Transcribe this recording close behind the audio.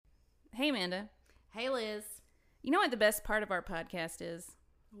Hey, Amanda. Hey, Liz. You know what the best part of our podcast is?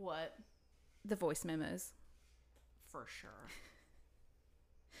 What? The voice memos. For sure.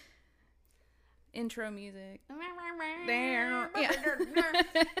 Intro music. Yeah. Yeah.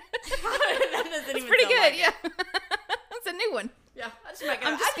 It's Pretty good, yeah. That's a new one. Yeah,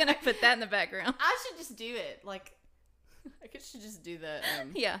 I'm just going to put that in the background. I should just do it. Like, I should just do the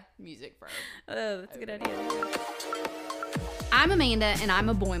Yeah. music for Oh, that's a good idea. I'm Amanda, and I'm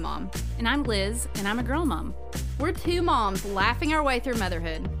a boy mom. And I'm Liz, and I'm a girl mom. We're two moms laughing our way through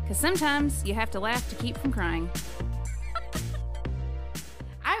motherhood. Because sometimes you have to laugh to keep from crying.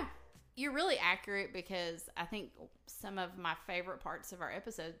 You're really accurate because I think some of my favorite parts of our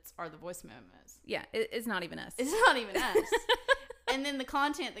episodes are the voice memos. Yeah, it's not even us. It's not even us. And then the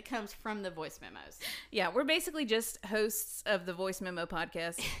content that comes from the voice memos. Yeah, we're basically just hosts of the voice memo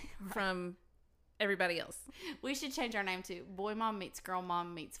podcast from everybody else. We should change our name to Boy Mom Meets Girl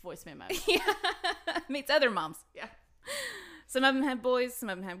Mom Meets Voice Memo. Yeah, meets other moms. Yeah. Some of them have boys, some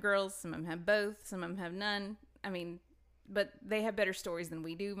of them have girls, some of them have both, some of them have none. I mean, but they have better stories than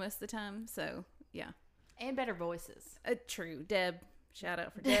we do most of the time, so yeah. And better voices. True. Deb. Shout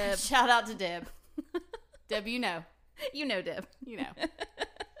out for Deb. Shout out to Deb. Deb, you know. You know Deb. You know.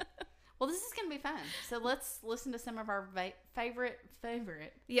 Well, this is going to be fun. So let's listen to some of our favorite.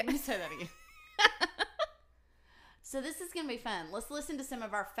 Yeah. Let me say that again. So this is going to be fun. Let's listen to some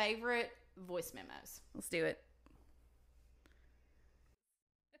of our favorite voice memos. Let's do it.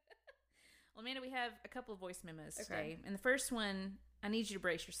 Well, Amanda, we have a couple of voice memos today. And the first one, I need you to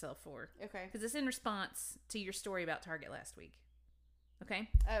brace yourself for. Okay. Because it's in response to your story about Target last week. Okay?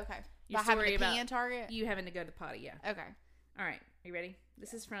 Okay. Your About having story to about pee in Target? you having to go to the potty, yeah. Okay. All right. Are you ready?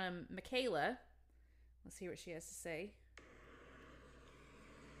 This is from Michaela. Let's hear what she has to say.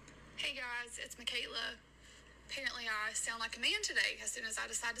 Hey guys, it's Michaela. Apparently I sound like a man today as soon as I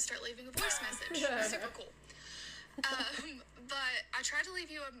decide to start leaving a voice message. Super cool. But I tried to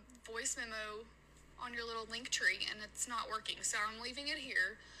leave you a voice memo on your little link tree and it's not working, so I'm leaving it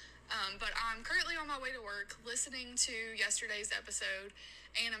here. But I'm currently on my way to work listening to yesterday's episode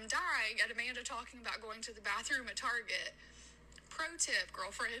and I'm dying at Amanda talking about going to the bathroom at Target. Pro tip,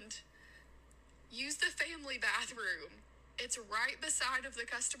 girlfriend, use the family bathroom. It's right beside of the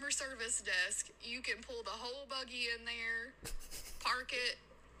customer service desk. You can pull the whole buggy in there, park it.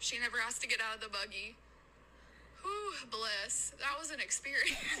 She never has to get out of the buggy. Whew, bless. That was an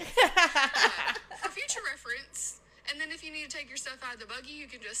experience. For future reference. And then if you need to take your stuff out of the buggy, you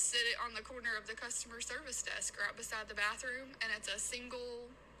can just sit it on the corner of the customer service desk right beside the bathroom. And it's a single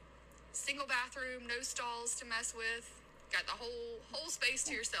bathroom, no stalls to mess with. Got the whole space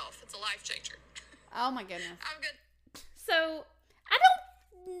to yourself. It's a life changer. Oh my goodness. I'm good. So,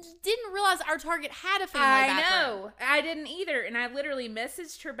 didn't realize our Target had a family bathroom. I know. I didn't either. And I literally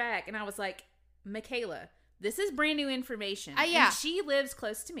messaged her back and I was like, Michaela, this is brand new information. Yeah. And she lives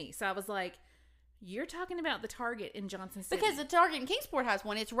close to me. So I was like, you're talking about the Target in Johnson City. Because the Target in Kingsport has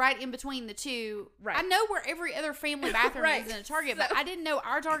one. It's right in between the two. Right. I know where every other family bathroom Right. is in a Target, but I didn't know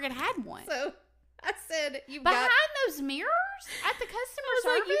our Target had one. So I said, Behind those mirrors at the customer I was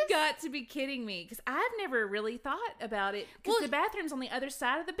service? like, you got to be kidding me. Because I've never really thought about it. Because Well, the bathroom's on the other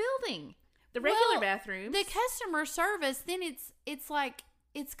side of the building. The regular bathroom. The customer service, then it's like,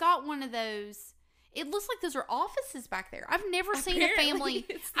 it's got one of those. It looks like those are offices back there. I've never seen a family.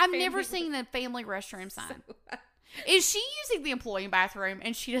 I've never seen the family restroom sign. Is she using the employee bathroom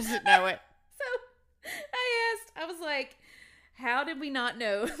and she doesn't know it? So I was like, how did we not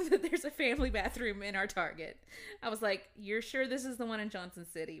know that there's a family bathroom in our Target? I was like, you're sure this is the one in Johnson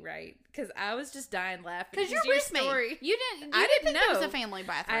City, right? Because I was just dying laughing. Because you're with me. You didn't think there was a family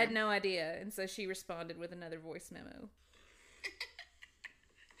bathroom. I had no idea. And so she responded with another voice memo.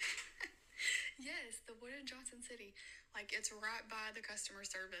 Yes, the one in Johnson City. Like, it's right by the customer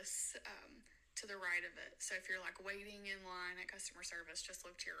service, to the right of it. So if you're, like, waiting in line at customer service, just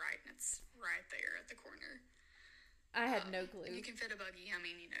look to your right, and it's right there at the corner. I had no clue. And you can fit a buggy. I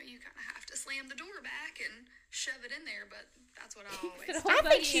mean, you kind of have to slam the door back and shove it in there, but that's what I always do. I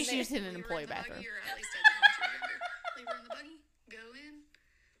think she's using an employee bathroom. Or at least I did when she was younger. Leave her in the buggy, go in.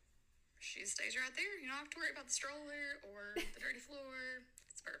 She stays right there. You don't have to worry about the stroller or the dirty floor.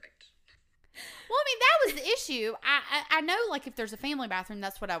 It's perfect. Well, I mean, that was the issue. I know, like, if there's a family bathroom,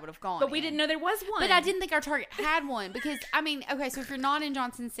 that's what I would have gone But we didn't know there was one. But I didn't think our Target had one because, I mean, okay, so if you're not in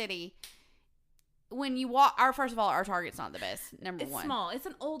Johnson City, when you walk, first of all, our Target's not the best, number one. It's small. It's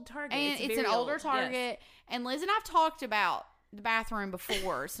an old Target. And it's an older Target. Yes. And Liz and I've talked about the bathroom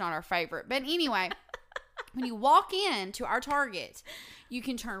before. It's not our favorite. But anyway, when you walk in to our Target, you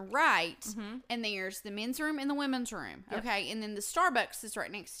can turn right, and there's the men's room and the women's room. Yep. Okay, and then the Starbucks is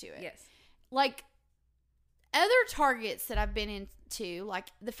right next to it. Yes. Like other Targets that I've been into, like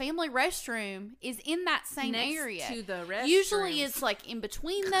the family restroom is in that same Next area. to the restroom. Usually it's like in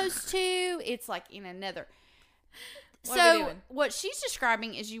between those two. It's like in another. What are we So doing? what she's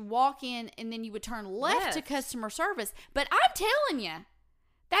describing is you walk in and then you would turn left to Left. customer service. But I'm telling you,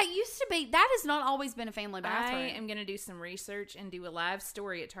 that has not always been a family bathroom. I am going to do some research and do a live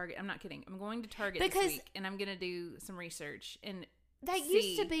story at Target. I'm not kidding. I'm going to Target Because- this week, and I'm going to do some research and That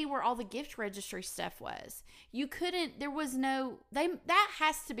used to be where all the gift registry stuff was. You couldn't, there was no, that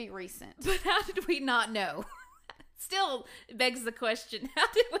has to be recent. But how did we not know? Still begs the question. How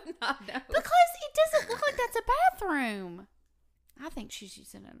did we not know? Because it doesn't look like that's a bathroom. I think she's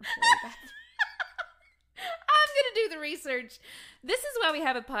using an employee bathroom. I'm going to do the research. This is why we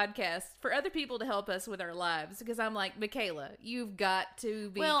have a podcast, for other people to help us with our lives. Because I'm like, Michaela, you've got to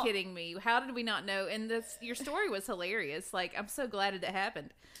be kidding me. How did we not know? And your story was hilarious. Like, I'm so glad that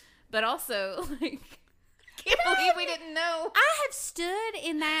happened. But also, like, can't believe we didn't know. I have stood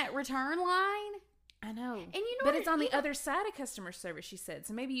in that return line. I know. And you know but what? it's on the other side of customer service, she said.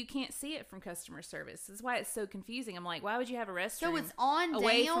 So maybe you can't see it from customer service. That's why it's so confusing. I'm like, why would you have a restroom? So it's on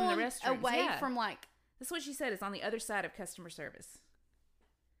away down, from the restrooms. away Yeah. from like, That's what she said. It's on the other side of customer service.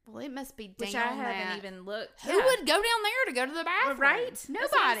 well, it must be down Which I haven't even looked. Who would go down there to go to the bathroom? Right? Nobody.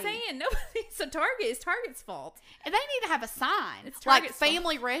 That's what I'm saying. Nobody. So it's Target's fault. And they need to have a sign. It's like Target's fault.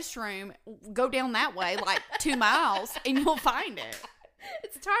 family restroom, go down that way like 2 miles and you'll find it.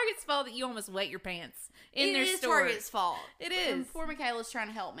 It's Target's fault that you almost wet your pants in their It is store. Target's fault. It is. And poor Michaela's trying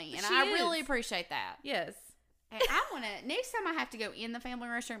to help me. And She I is. really appreciate that. Yes. And I want to, next time I have to go in the family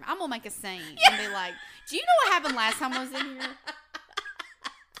restroom, I'm going to make a scene and be like, do you know what happened last time I was in here?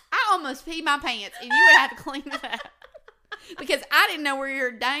 I almost peed my pants and you would have to clean it up. Because I didn't know where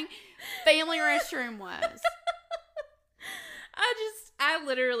your dang family restroom was. I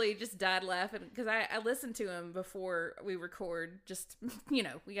literally just died laughing because I listened to him before we record. Just, we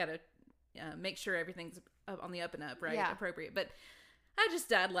got to make sure everything's on the up and up, right? Yeah. Appropriate. But I just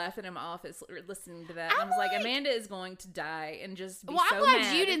died laughing in my office listening to that. And I was like, Amanda is going to die and just be Well, so I'm glad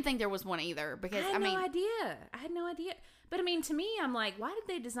mad. you didn't think there was one either. Because, I had no idea. But I mean, to me, I'm like, why did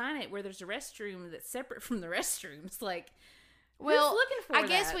they design it where there's a restroom that's separate from the restrooms? Like, well, who's looking for I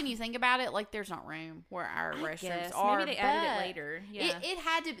guess that? when you think about it, like, there's not room where our restrooms Yes, are. maybe they added it but later. Yeah. It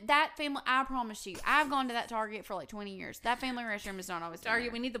had to, that family, I promise you, I've gone to that Target for like 20 years. That family restroom is not always Target,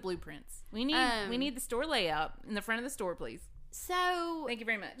 there. we need the blueprints. We need the store layout in the front of the store, please. So, Thank you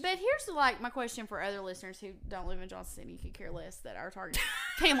very much. but here's like my question for other listeners who don't live in Johnson City. You could care less that our Target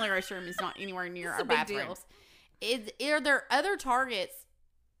family restroom is not anywhere near It's our a big deal. bathrooms. Are there other Targets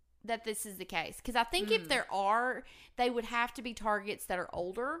that this is the case? Because I think if there are, they would have to be Targets that are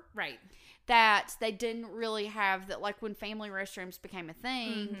older. Right. That they didn't really have that, like when family restrooms became a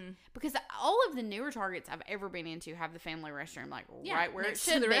thing. Because all of the newer Targets I've ever been into have the family restroom like right where it next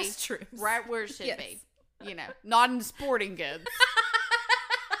to should the be, restrooms. right where it should Yes. be. Not in sporting goods.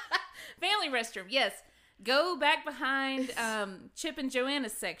 Family restroom, yes. Go back behind Chip and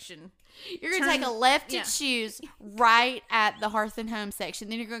Joanna's section. You're gonna take a left yeah. at shoes right at the Hearth and Home section.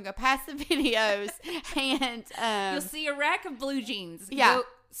 Then you're gonna go past the videos and You'll see a rack of blue jeans. Yeah. Go,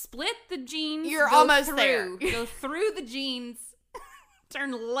 split the jeans. You're go almost through, there. Go through the jeans.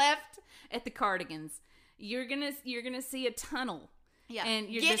 Turn left at the cardigans. You're gonna see a tunnel. yeah, And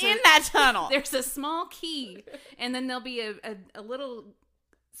you're get there's in a- that tunnel. There's a small key, and then there'll be a little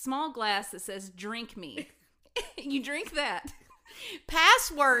small glass that says "Drink me." You drink that.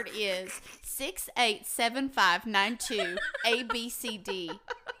 Password is 687592 ABCD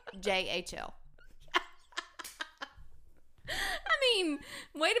JHL. I mean,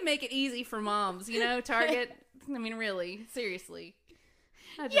 way to make it easy for moms, Target. I mean, really, seriously.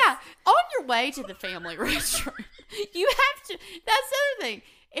 Yeah, on your way to the family restroom, you have to. That's the other thing.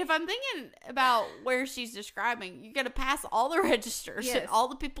 If I'm thinking about where she's describing, you got to pass all the registers Yes. and all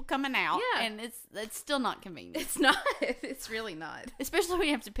the people coming out, Yeah. and it's still not convenient. It's not. It's really not. Especially when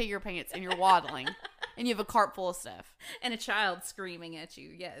you have to pee your pants and you're waddling, and you have a cart full of stuff. And a child screaming at you.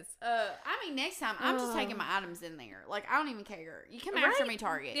 Yes. I mean, next time I'm just taking my items in there. Like I don't even care. You come after me,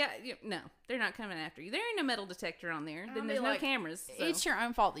 Target. Yeah. No, they're not coming after you. There ain't no metal detector on there. I'll Then be there's no like, cameras. So. It's your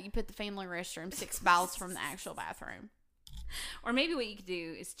own fault that you put the family restroom 6 miles from the actual bathroom. Or maybe what you could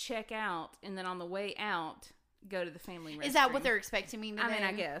do is check out, and then on the way out, go to the family restroom. Is that what they're expecting me to do? I mean,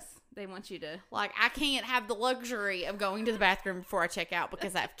 I guess they want you to. Like, I can't have the luxury of going to the bathroom before I check out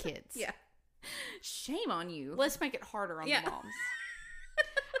because I have kids. Yeah. Shame on you. Let's make it harder on Yeah. the moms.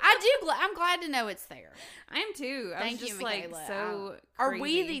 I I'm glad to know it's there. I am too. I Thank was you, just like Michaela. so Are crazy.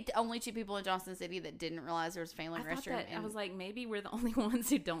 we the only two people in Johnson City that didn't realize there was a family I thought restroom? that, I was like, maybe we're the only ones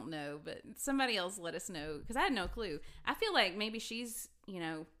who don't know, but somebody else let us know because I had no clue. I feel like maybe she's,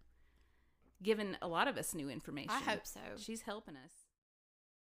 given a lot of us new information. I hope so. She's helping us.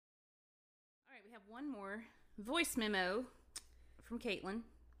 All right, we have one more voice memo from Caitlin.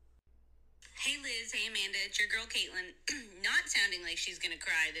 Hey Liz, hey Amanda, it's your girl Caitlin. Not sounding like she's gonna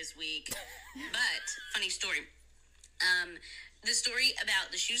cry this week, but funny story. The story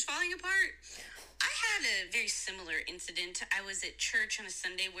about the shoes falling apart. I had a very similar incident. I was at church on a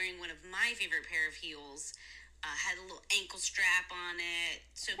Sunday wearing one of my favorite pair of heels. Had a little ankle strap on it,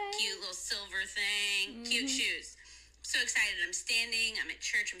 so cute, little silver thing, cute shoes. So excited. I'm at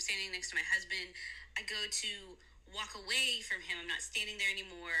church, I'm standing next to my husband. I go to walk away from him. I'm not standing there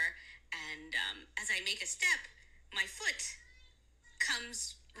anymore. And as I make a step, my foot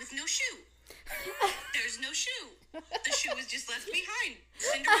comes with no shoe. There's no shoe. The shoe was just left behind.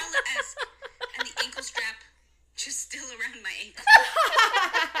 Cinderella-esque. And the ankle strap just still around my ankle.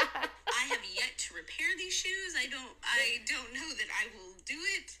 I have yet to repair these shoes. I don't know that I will do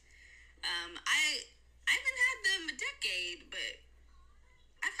it. I haven't had them a decade, but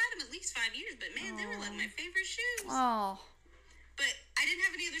I've had them at least 5 years. But man, they were like my favorite shoes. Oh. But I didn't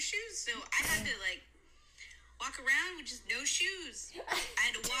have any other shoes, so I had to walk around with just no shoes. I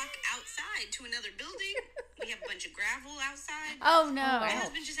had to walk outside to another building. We have a bunch of gravel outside. Oh no. My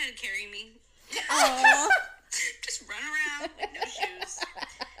husband just had to carry me. Oh. Just run around with no shoes.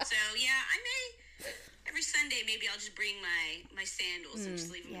 So yeah, every Sunday maybe I'll just bring my sandals and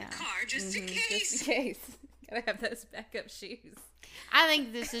just leave them in the car just in case. Just in case. Gotta have those backup shoes. I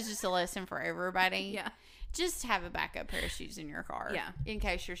think this is just a lesson for everybody. Yeah. Just have a backup pair of shoes in your car. Yeah. In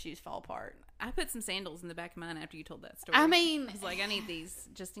case your shoes fall apart. I put some sandals in the back of mine after you told that story. I mean, I was like, I need these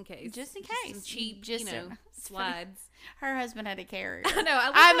just in case. Just in Some case. cheap, Just slides. her husband had to carry her. I know.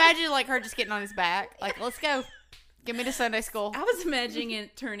 I imagine her just getting on his back. Let's go. Give me to Sunday school. I was imagining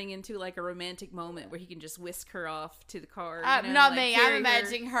it turning into a romantic moment where he can just whisk her off to the car. Not me. I'm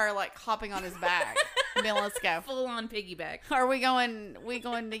imagining her hopping on his back. And then let's go. Full on piggyback. Are we going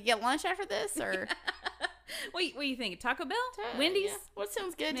to get lunch after this or? What do you think? Taco Bell? Wendy's? Yeah. What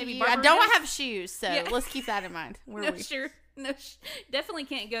sounds good Maybe to you? I don't have shoes, so Yeah. let's keep that in mind. Definitely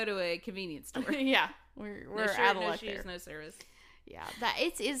can't go to a convenience store. Yeah, we're No shirt, out of no luck shoes, there. no service. Yeah, that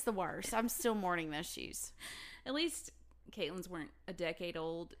it is the worst. I'm still mourning those shoes. At least Caitlin's weren't a decade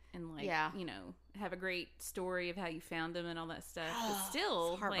old and have a great story of how you found them and all that stuff. But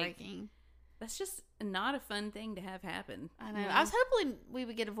still, It's heartbreaking. that's just not a fun thing to have happen. I know. I was hoping we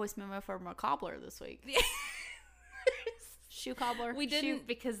would get a voice memo from a cobbler this week. Shoe cobbler. We didn't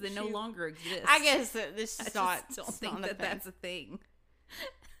because they no longer exist. I guess that this is I not. just don't it's think not a that thing. that's a thing.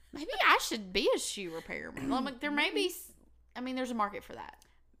 Maybe I should be a shoe repairman. There may be. I mean, there's a market for that.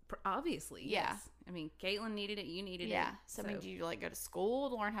 Obviously, Yeah. yes. I mean, Caitlin needed it. You needed it. Yeah. So, I mean, do you go to school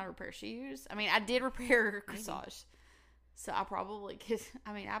to learn how to repair shoes? I mean, I did repair corsage. So I probably could.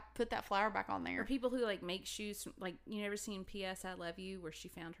 I mean, I put that flower back on Or there. people who make shoes. You never seen P.S. I Love You, where she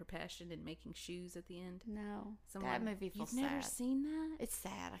found her passion in making shoes at the end. No, Someone, that movie feels You've sad. never seen that? It's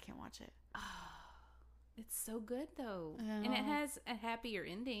sad. I can't watch it. Oh, it's so good though, and it has a happier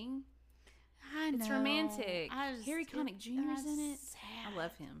ending. I know. It's romantic. I just, Harry Connick Jr. is in it. Sad. I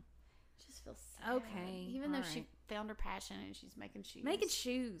love him. It just feels sad. Okay, Even though all she right. found her passion and she's making shoes. Making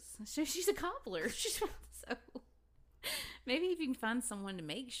shoes. So she's a cobbler. So maybe if you can find someone to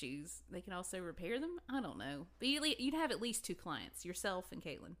make shoes, they can also repair them. I don't know. But you'd have at least two clients, yourself and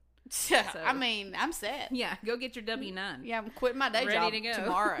Caitlin. I mean, I'm set. Yeah, go get your W-9. Yeah, I'm quitting my day Ready job to go.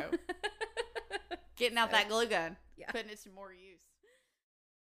 tomorrow. Getting out that glue gun. Yeah. Putting it to more use.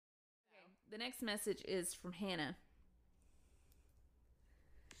 The next message is from Hannah.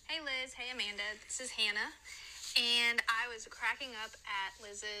 Hey Liz, hey Amanda, this is Hannah, and I was cracking up at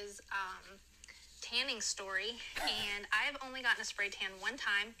Liz's tanning story, and I've only gotten a spray tan one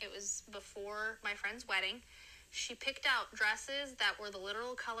time. It was before my friend's wedding. She picked out dresses that were the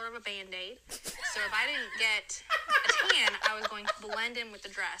literal color of a Band-Aid, so if I didn't get a tan, I was going to blend in with the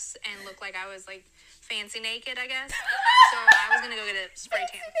dress and look like I was fancy naked, I guess. So I was going to go get a spray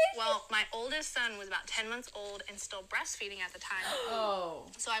tan. Well, my oldest son was about 10 months old and still breastfeeding at the time. Oh.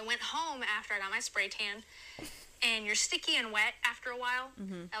 So I went home after I got my spray tan, and you're sticky and wet after a while.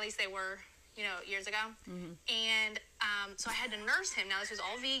 At least they were, years ago. And so I had to nurse him. Now, this was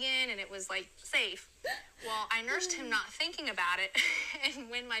all vegan, and it was, safe. Well, I nursed him not thinking about it, and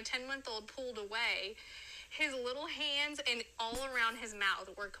when my 10-month-old pulled away, his little hands and all around his mouth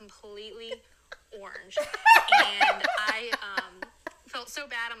were completely orange. And I felt so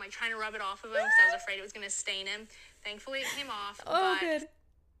bad. I'm like trying to rub it off of him because I was afraid it was going to stain him. Thankfully, it came off. Oh, good.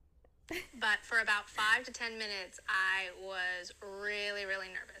 But for about 5 to 10 minutes, I was really, really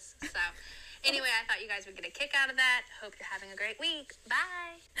nervous. So, anyway, I thought you guys would get a kick out of that. Hope you're having a great week.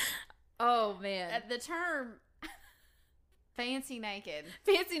 Bye. Oh, man. The term fancy naked.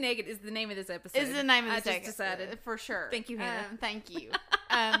 Fancy naked is the name of this episode. Is the name of this I just decided. For sure. Thank you, Hannah. Thank you.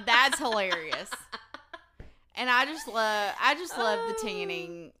 That's hilarious. And I just love the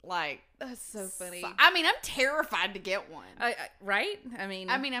tanning, like, that's so funny. I mean, I'm terrified to get one. Right? I mean,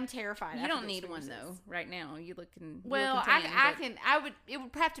 I'm terrified. You don't need one though. Right now, you looking. Well, looking tan, it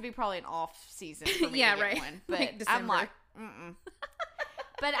would have to be probably an off season for me yeah, to get right. one. But Like I'm like,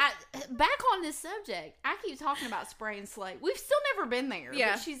 But back on this subject, I keep talking about Spray and Slay. We've still never been there.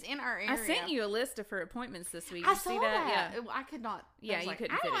 Yeah. But she's in our area. I sent you a list of her appointments this week. I You saw see that. Yeah. I could not. Yeah, I was you like,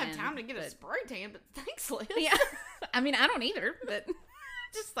 couldn't I don't fit have it in, time to get a but- spray tan, but thanks, Liz. Yeah. I mean, I don't either, but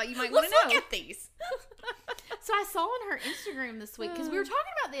just thought you might want Let's to know. look at these. So I saw on her Instagram this week, because we were talking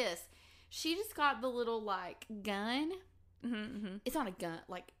about this. She just got the little, like, gun. Mm-hmm, mm-hmm. It's not a gun.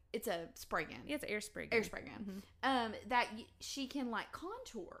 Like, it's a spray gun. Yeah, it's an air spray gun. Air spray gun. That she can, like,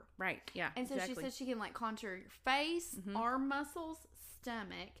 contour. Right, yeah. And so exactly. she said she can, like, contour your face, arm muscles,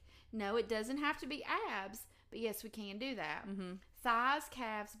 stomach. No, it doesn't have to be abs, but yes, we can do that. Mm-hmm. Thighs,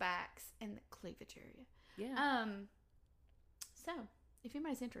 calves, backs, and the cleavage area. Yeah. So, if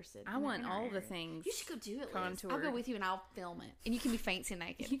anybody's interested. I want in our all the area, things. You should go do it, Liz. contoured. I'll go with you and I'll film it. And you can be fancy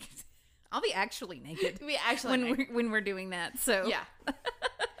naked. I'll be actually naked We actually when we're doing that. So Yeah.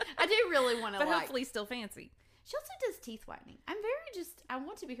 I do really want to, but like... hopefully still fancy. She also does teeth whitening. I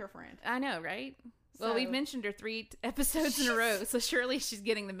want to be her friend. I know, right? Well, So- we've mentioned her 3 episodes in a row, so surely she's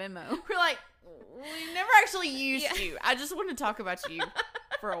getting the memo. We're like, we've never actually used you. I just want to talk about you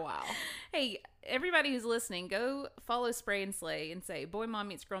for a while. Hey, everybody who's listening, go follow Spray and Slay and say, Boy Mom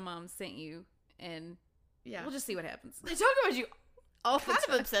Meets Girl Mom sent you, and Yeah. we'll just see what happens. They talk about you all kind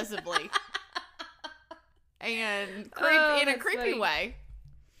of obsessively. And in a that's creepy funny. way.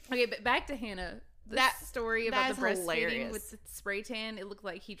 Okay, but back to Hannah. That- Story about the that's breastfeeding hilarious. with the spray tan. It looked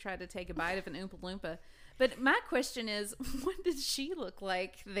like he tried to take a bite of an Oompa Loompa. But my question is, what did she look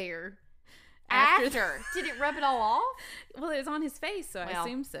like there? After. Did it rub it all off? Well, it was on his face, so I Well,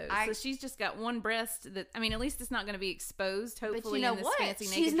 assume so. So she's just got one breast that, I mean, at least it's not going to be exposed, hopefully, But you know in this what? fancy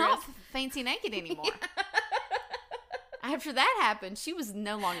naked She's dress. not fancy naked anymore. After that happened, she was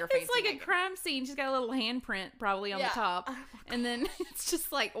no longer fancy It's like naked. a crime scene. She's got a little handprint probably on the Yeah. top. Oh my And then it's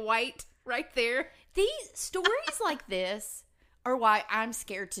just like white right there. These stories like this are why I'm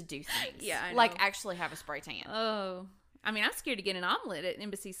scared to do things. Yeah, I Like know. actually have a spray tan. Oh. I mean, I'm scared to get an omelet at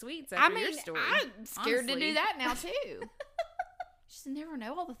Embassy Suites after your story. I'm scared to honestly. do that now too. You just never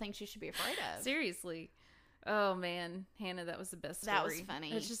know all the things you should be afraid of. Seriously. Oh man, Hannah, that was the best story. That was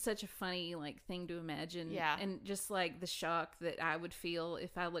funny. It's just such a funny like thing to imagine. Yeah. And just like the shock that I would feel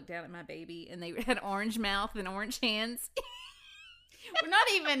if I looked down at my baby and they had orange mouth and orange hands. We're not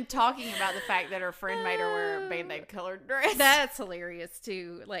even talking about the fact that her friend made her wear a Band-Aid colored dress. That's hilarious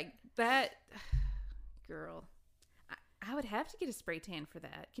too. Like that girl. I would have to get a spray tan for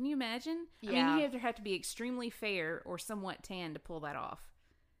that. Can you imagine? I Yeah. mean, you either have to be extremely fair or somewhat tan to pull that off.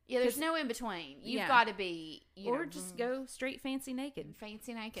 Yeah, there's no in between. You've Yeah. got to be, Or just go straight fancy naked.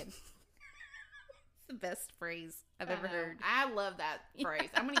 fancy naked. It's the best phrase I've ever I know. heard. I love that phrase.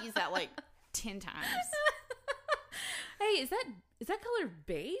 I'm going to use that like 10 times. Hey, is that color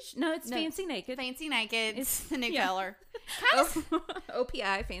beige? No, it's No, fancy naked. Fancy naked. It's the new yeah. color.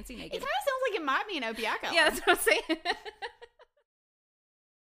 OPI, fancy It naked. kind of sounds like it might be an OPI color. Yeah, that's what I'm saying.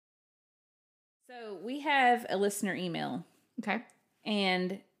 So we have a listener email, Okay.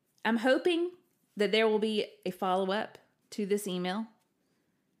 and I'm hoping that there will be a follow-up to this email.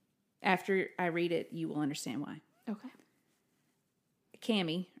 After I read it, you will understand why. Okay.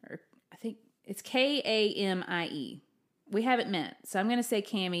 Cami, or I think it's Kamie. We haven't met, so I'm going to say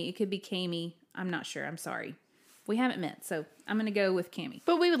Cami. It could be Cami. I'm not sure. I'm sorry. We haven't met, so I'm going to go with Cami.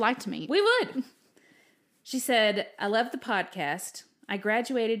 But we would like to meet. We would. She said, I love the podcast. I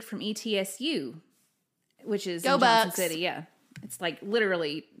graduated from ETSU, which is Go in Johnson Bucks. City. Yeah. It's like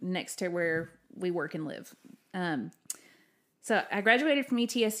literally next to where we work and live. So I graduated from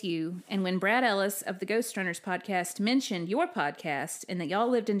ETSU, and when Brad Ellis of the Ghost Runners podcast mentioned your podcast and that y'all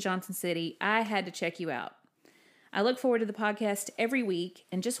lived in Johnson City, I had to check you out. I look forward to the podcast every week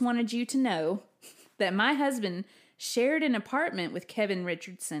and just wanted you to know that my husband shared an apartment with Kevin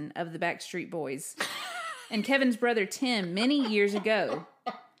Richardson of the Backstreet Boys and Kevin's brother Tim many years ago.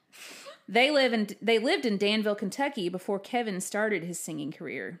 They lived in Danville, Kentucky before Kevin started his singing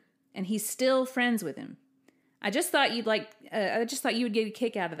career, and he's still friends with him. I just thought you'd like. I just thought you would get a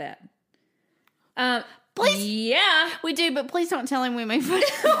kick out of that. Please, yeah, we do, but please don't tell him we made fun on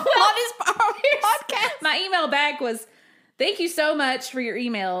his podcast. My email back was, "Thank you so much for your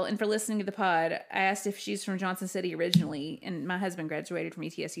email and for listening to the pod. I asked if she's from Johnson City originally, and my husband graduated from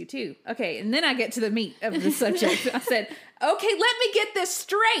ETSU too." Okay, and then I get to the meat of the subject. I said, "Okay, let me get this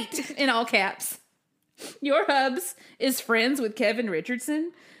straight," in all caps. Your hubs is friends with Kevin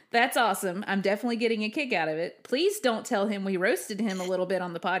Richardson. That's awesome. I'm definitely getting a kick out of it. Please don't tell him we roasted him a little bit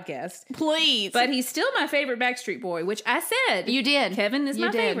on the podcast. Please. But he's still my favorite Backstreet Boy, which I said. You did. Kevin is You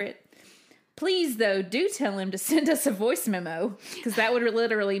my did. favorite. Please, though, do tell him to send us a voice memo, because that would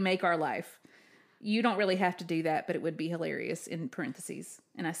literally make our life. You don't really have to do that, but it would be hilarious, in parentheses.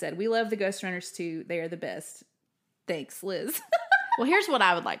 And I said, we love the Ghost Runners too. They are the best. Thanks, Liz. Well, here's what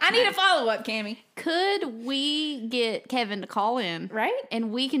I would like to I need know. a follow-up, Cammie. Could we get Kevin to call in? Right?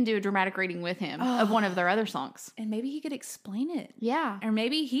 And we can do a dramatic reading with him of one of their other songs. And maybe he could explain it. Yeah. Or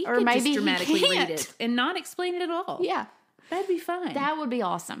maybe he Or could maybe just he dramatically read can't. it and not explain it at all. Yeah. That'd be fine. That would be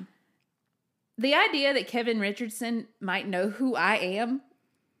awesome. The idea that Kevin Richardson might know who I am,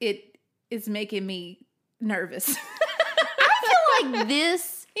 it is making me nervous. I feel like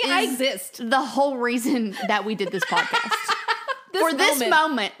this I is exist. the whole reason that we did this podcast. For this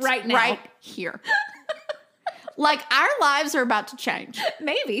moment right now. right here. Like, our lives are about to change.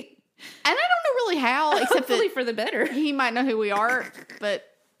 Maybe. And I don't know really how, except Hopefully that for the better. he might know who we are, but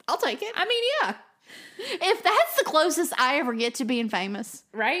I'll take it. I mean, yeah. If that's the closest I ever get to being famous,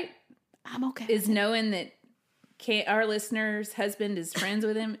 Right? I'm okay. Is knowing that our listener's husband is friends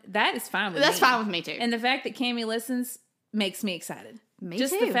with him, that is fine with me. That's fine with me, too. And the fact that Cammie listens makes me excited. Me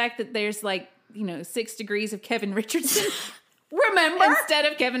Just too. the fact that there's 6 degrees of Kevin Richardson Remember? instead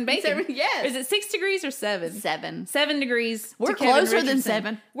of Kevin Bacon. Seven, yes. Or is it 6 degrees or 7? 7. 7 degrees. We're to Kevin closer than Richardson.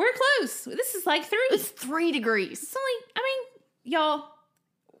 7. We're close. This is like 3. It's 3 degrees. It's only, I mean, y'all,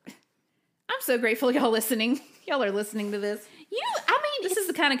 I'm so grateful y'all listening. Y'all are listening to this. This is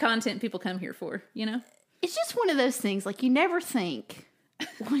the kind of content people come here for, you know? It's just one of those things, like, you never think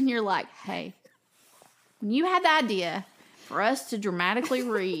when you're like, hey, when you had the idea for us to dramatically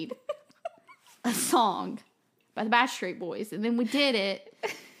read a song by the Backstreet Boys, and then we did it,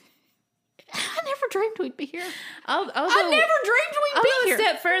 I never dreamed we'd be here. I'll I never dreamed I'll we'd go be a here.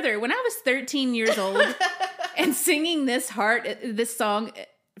 step further. When I was 13 years old and singing this song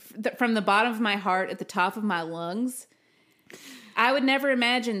from the bottom of my heart at the top of my lungs, I would never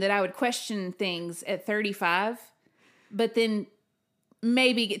imagine that I would question things at 35, but then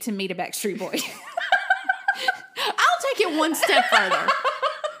maybe get to meet a Backstreet Boy. I'll take it one step further.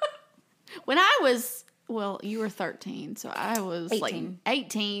 When I was, well, you were 13, so I was 18.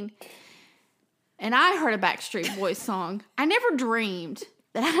 18. And I heard a Backstreet Boys song. I never dreamed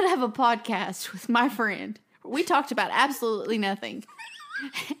that I'd have a podcast with my friend. We talked about absolutely nothing.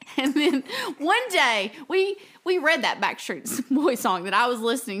 And then one day, we read that Backstreet Boys song that I was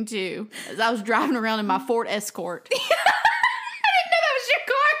listening to as I was driving around in my Ford Escort. I didn't know that was your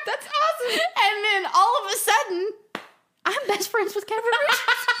car. That's awesome. And then all of a sudden, I'm best friends with Kevin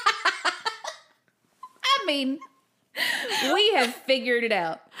Richardson. I mean, we have figured it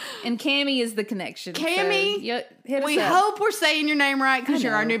out. And Cammie is the connection. Cammie, so hit us We up. hope we're saying your name right because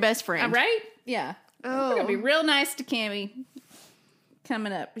you're our new best friend. Right? Yeah. We're Oh. going to be real nice to Cammie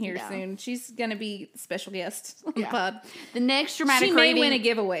coming up here Yeah. soon. She's going to be a special guest on the Yeah. pod. The next dramatic She may reading, win a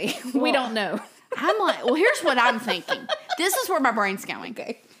giveaway. We Well, don't know. I'm like, well, here's what I'm thinking. This is where my brain's going.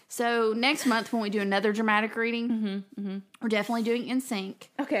 Okay. So next month when we do another dramatic reading, we're definitely doing In Sync.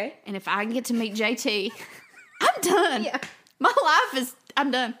 Okay. And if I can get to meet JT, I'm done. Yeah. My life is,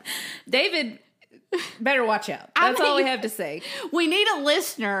 I'm done. David, better watch out. I That's all we mean- have to say. We need a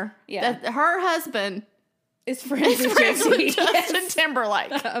listener Yeah. that her husband It's friends is with friends with JT. Justin Yes.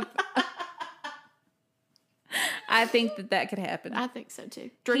 Timberlake. I think that could happen. I think so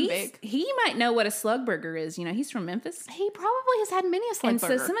too. Dream big. He might know what a slug burger is. You know, he's from Memphis. He probably has had many a slug And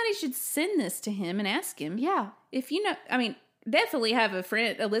burger. so somebody should send this to him and ask him. Yeah. If you know, I mean, definitely have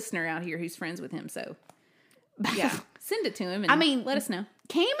a listener out here who's friends with him. So, yeah, send it to him. And I mean, let us know.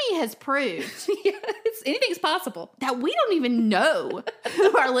 Cammie has proved Yeah, anything's possible. that we don't even know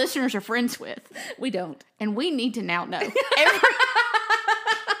who our listeners are friends with. We don't. And we need to now know.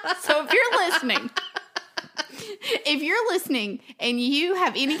 So if you're listening and you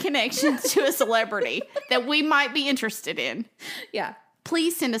have any connections to a celebrity that we might be interested in, Yeah,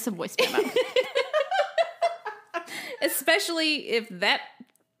 please send us a voice memo. especially if that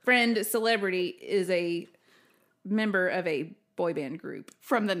friend celebrity is a member of a boy band group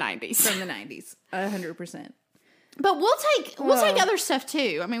From the 90s. from the 90s. 100%. But we'll take other stuff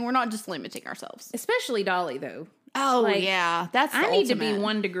too. I mean, we're not just limiting ourselves. Especially Dolly, though. Oh, Like, yeah. That's the I need to be ultimate.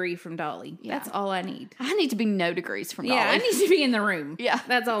 1 degree from Dolly. Yeah. That's all I need. I need to be no degrees from Dolly. Yeah, I need to be in the room. Yeah.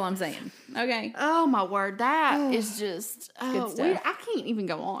 That's all I'm saying. Okay. Oh, my word. That is just... good stuff. I can't even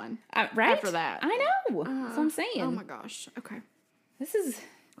go on. Right? After that. I know. That's what I'm saying. Oh, my gosh. Okay. This is...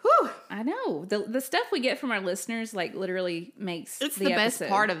 Whew. I know. The stuff we get from our listeners, like, literally makes It's the best episode.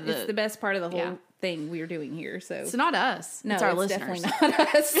 part of It's the best part of the whole Yeah. thing we're doing here, so... It's not us. no, it's our it's listeners. definitely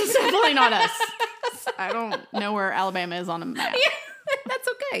not us. It's definitely not us. I don't know where Alabama is on a map. Yeah, that's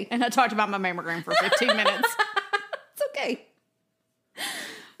okay. And I talked about my mammogram for 15 minutes. It's okay.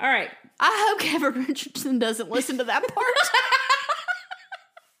 All right. I hope Kevin Richardson doesn't listen to that part.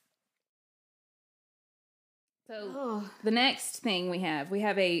 So the next thing we have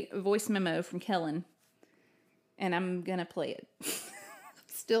a voice memo from Kellen, and I'm gonna play it.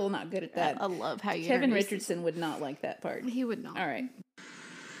 Still not good at that. I love how you Kevin introduced Richardson would not like that part. it. He would not. All right.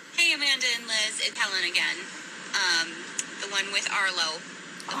 Hey, Amanda and Liz, it's Helen again. The one with Arlo,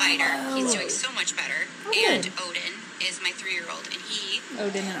 the biter. He's doing so much better. And Odin is my 3-year-old, and he...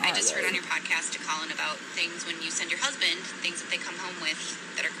 Odin and I just heard Arlo. on your podcast to Colin about things when you send your husband, things that they come home with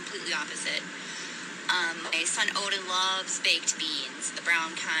that are completely opposite. My son Odin loves baked beans, the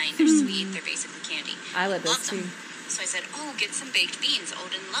brown kind. They're sweet. They're basically candy. I love those Loves them. too. So I said, oh, get some baked beans.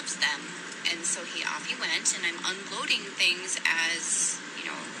 Odin loves them. And so off he went, and I'm unloading things as,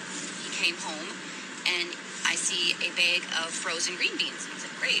 he came home, and I see a bag of frozen green beans. I was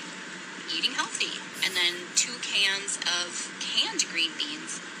like, great, eating healthy. And then 2 cans of canned green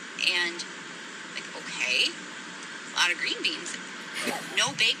beans, and like, okay, a lot of green beans. No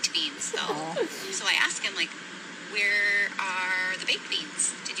baked beans, though. So I asked him, like, where are the baked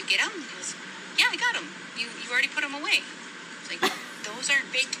beans? Did you get them? He goes, yeah, I got them. You already put them away. It's like, those aren't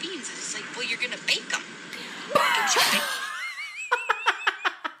baked beans. It's like, well, you're going to bake them. Don't you bake?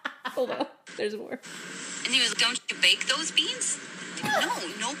 Hold on. There's more. And he was, don't you bake those beans? Like, no,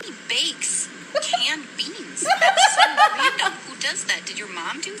 nobody bakes canned beans. That's so random. Who does that? Did your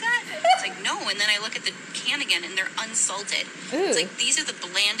mom do that? It's like, no. And then I look at the can again, and they're unsalted. It's like, these are the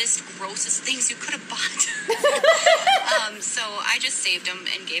blandest, grossest things you could have bought. So I just saved them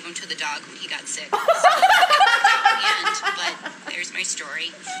and gave them to the dog when he got sick. So at the end, but there's my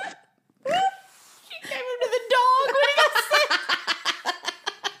story. She gave him to the dog when he got sick.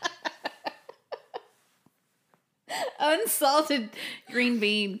 Unsalted green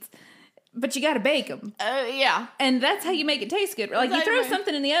beans. But you got to bake them. Yeah. And that's how you make it taste good. Like, you throw Exactly.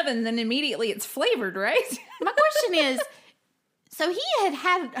 something in the oven, then immediately it's flavored, right? My question is, so he had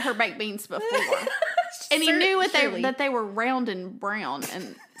her baked beans before, and he knew Surely. that they were round and brown,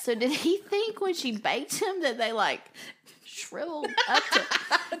 and so did he think when she baked them that they like shriveled up to?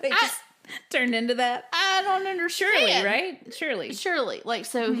 They just turned into that. I don't understand. Surely, right? Surely. Surely, like,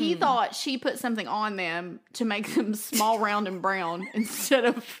 so he thought she put something on them to make them small, round, and brown instead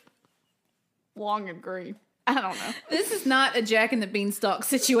of long and green. I don't know. This is not a Jack and the Beanstalk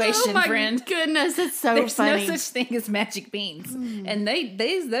situation, Oh my friend. goodness, it's so There's funny. no such thing as magic beans. And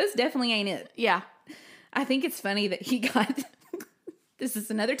those definitely ain't it. Yeah. I think it's funny that he got this is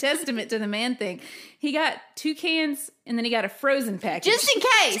another testament to the man thing. He got 2 cans and then he got a frozen package. Just in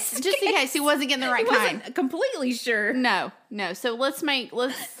case he wasn't getting the right He kind. wasn't completely sure. No. So let's Get a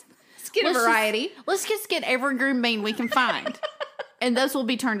let's just- variety. let's just get every green bean we can find, and those will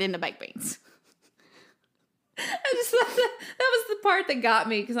be turned into baked beans. I just thought that was the part that got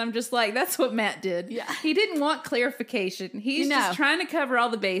me because I'm just like, that's what Matt did. Yeah. He didn't want clarification. He's just trying to cover all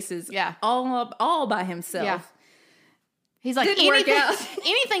the bases. Yeah. All by himself. Yeah. He's like, Didn't work out.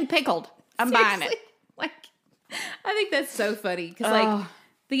 anything pickled, I'm buying it. Seriously. Like, I think that's so funny because like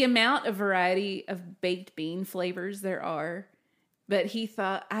the amount of variety of baked bean flavors there are. But he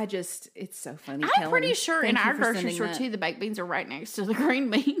thought, it's so funny. I'm Kellen. pretty sure in Thank you our for grocery sending store that. too, the baked beans are right next to the green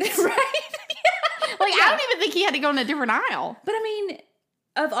beans. Right? Like, I don't even think he had to go in a different aisle. But I mean,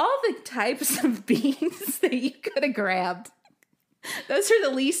 of all the types of beans that you could have grabbed, those are the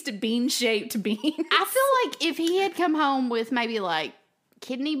least bean-shaped beans. I feel like if he had come home with maybe like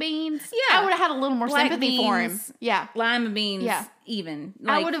kidney beans, Yeah. I would have had a little more Black sympathy for him. beans. Yeah. Lima beans, Yeah. even.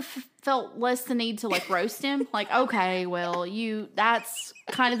 I Like, would have felt less the need to like roast him. Like, okay, well, that's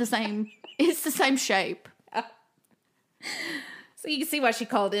kind of the same. It's the same shape. so you can see why she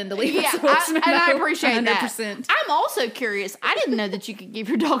called in to leave us a And voice memo. I appreciate 100%. that. I'm also curious. I didn't know that you could give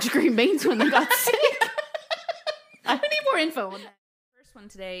your dogs green beans when they got sick. I need more info on that. First one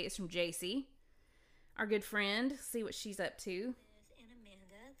today is from JC, our good friend. See what she's up to. And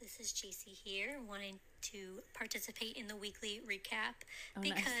Amanda, this is JC here, wanting to participate in the weekly recap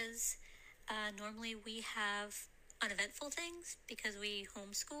because normally we have uneventful things because we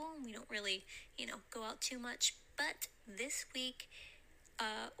homeschool and we don't really, go out too much. But this week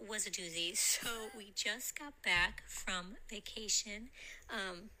was a doozy. So we just got back from vacation,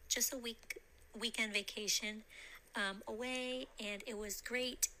 just a weekend vacation away, and it was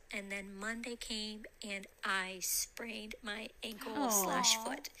great. And then Monday came, and I sprained my ankle slash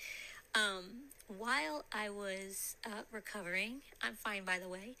foot. While I was recovering, I'm fine, by the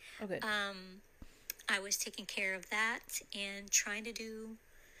way. Okay. I was taking care of that and trying to do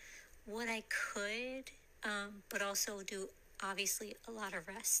what I could, but also do, obviously, a lot of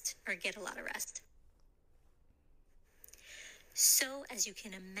rest, or get a lot of rest. So, as you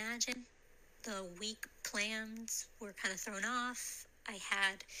can imagine, the week plans were kind of thrown off. I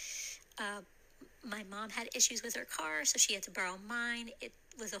had, my mom had issues with her car, so she had to borrow mine. It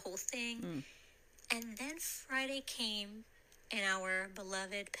was a whole thing. And then Friday came, and our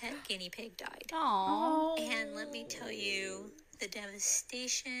beloved pet guinea pig died. Aww. And let me tell you, the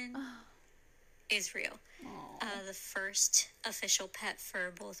devastation is real. The first official pet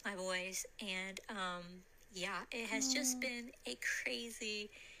for both my boys. And, it has just been a crazy,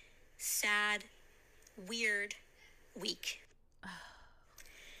 sad, weird week.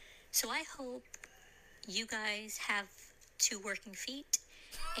 So I hope you guys have 2 working feet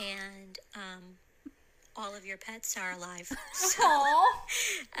and all of your pets are alive. So,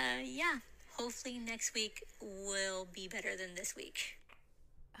 hopefully next week will be better than this week.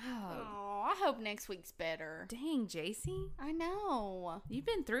 Oh, I hope next week's better. Dang, JC. I know. You've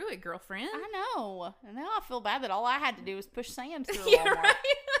been through it, girlfriend. I know. And now I feel bad that all I had to do was push Sam through Yeah, Walmart. right?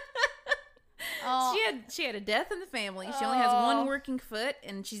 She had a death in the family. She only has one working foot,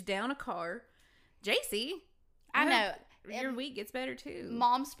 and she's down a car. JC. I know. Your week gets better, too.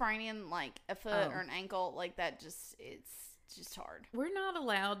 Mom spraining, like, a foot or an ankle, like, that it's just hard. We're not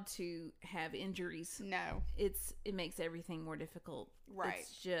allowed to have injuries. No. It makes everything more difficult. Right.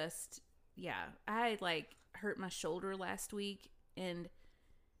 It's just, I, hurt my shoulder last week, and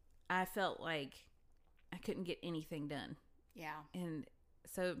I felt like I couldn't get anything done. Yeah. And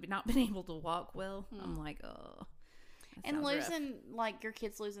so not being able to walk well, I'm like, oh. And losing, your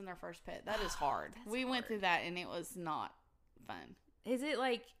kids losing their first pet, that is hard. We went through that, and it was not fun. Is it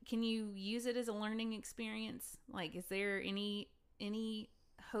can you use it as a learning experience? Is there any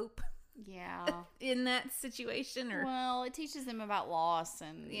hope? Yeah. In that situation? Or Well, it teaches them about loss,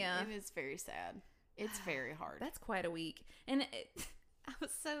 and Yeah. it is very sad. It's very hard. That's quite a week. And I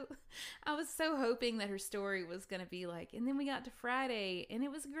was so hoping that her story was going to be and then we got to Friday, and it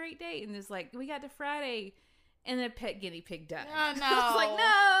was a great day. And it's we got to Friday, and the pet guinea pig died. Oh, no. I was like, no.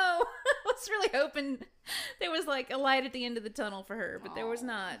 I was really hoping there was a light at the end of the tunnel for her, but there was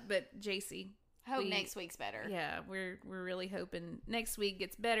not. But JC, hope next week's better. Yeah, we're really hoping next week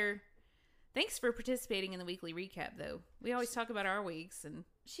gets better. Thanks for participating in the weekly recap, though. We always talk about our weeks, and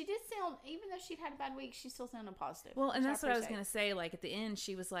she did sound, even though she'd had a bad week, she still sounded positive. Well, and that's what I was going to say. At the end,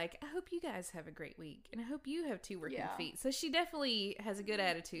 she was like, I hope you guys have a great week, and I hope you have 2 working feet. So she definitely has a good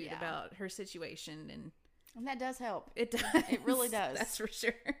attitude about her situation, and that does help. It does. It really does. That's for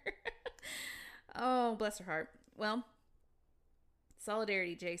sure. Oh, bless her heart. Well,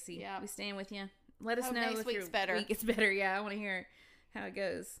 solidarity, JC. Yeah. We stand with you. Let us Hope know next if week's your better. week gets better. Yeah, I want to hear how it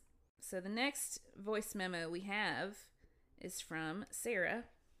goes. So the next voice memo we have is from Sarah.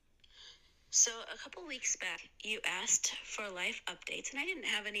 So a couple weeks back, you asked for life updates, and I didn't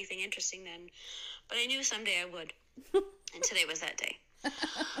have anything interesting then, but I knew someday I would, and today was that day.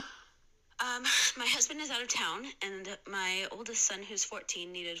 My husband is out of town, and my oldest son, who's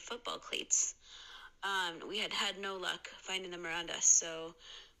 14, needed football cleats. We had no luck finding them around us, so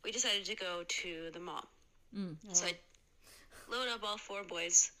we decided to go to the mall. So I load up all 4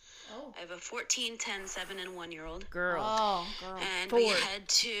 boys. I have a 14, 10, 7, and 1-year-old. Girl. Oh, girl. And 4. we head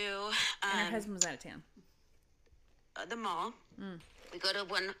to And her husband was out of town. the mall. We go to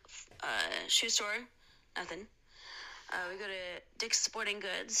one shoe store, nothing. We go to Dick's Sporting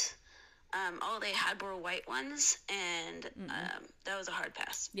Goods. All they had were white ones, and that was a hard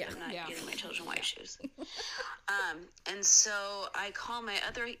pass. Yeah. I'm not getting my children white shoes. And so I call my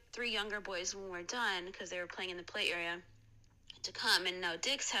other 3 younger boys when we're done, because they were playing in the play area, to come. And now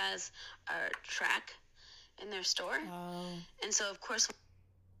Dick's has a track in their store. Oh. And so, of course,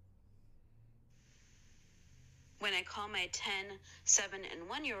 when I call my 10, 7, and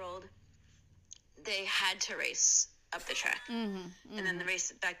 1-year-old, they had to race up the track, and then the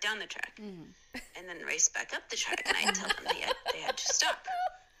race back down the track, and then race back up the track, and I tell them they had to stop.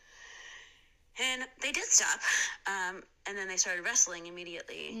 And they did stop, and then they started wrestling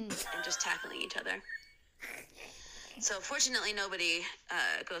immediately and just tackling each other. So fortunately, nobody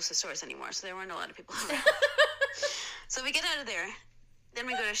goes to stores anymore, so there weren't a lot of people around. So we get out of there. Then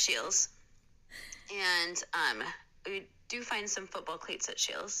we go to Shields. And we do find some football cleats at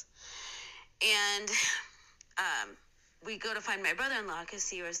Shields. And we go to find my brother-in-law because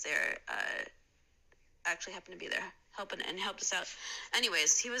he was there, actually happened to be there, helped us out.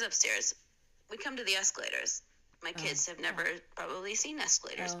 Anyways, he was upstairs. We come to the escalators. My kids have never probably seen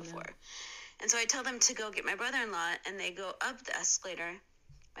escalators before. No. And so I tell them to go get my brother-in-law, and they go up the escalator,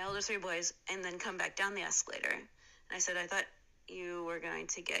 my older 3 boys, and then come back down the escalator. And I said, I thought you were going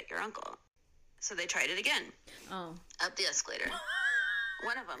to get your uncle. So they tried it again. Oh. Up the escalator.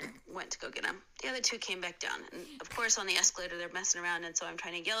 One of them went to go get him. The other 2 came back down. And, of course, on the escalator, they're messing around, and so I'm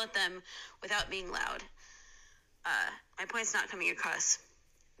trying to yell at them without being loud. My point's not coming across.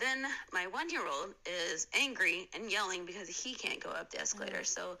 Then my 1-year-old is angry and yelling because he can't go up the escalator.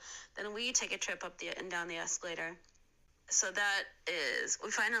 So then we take a trip up and down the escalator. So that is, we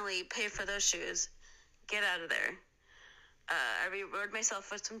finally pay for those shoes, get out of there. I reward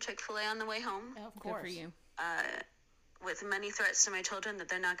myself with some Chick-fil-A on the way home. Of course. Good for you. With many threats to my children that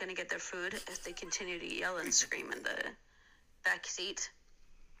they're not going to get their food if they continue to yell and scream in the back seat.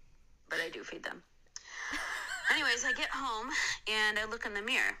 But I do feed them. Anyways, I get home, and I look in the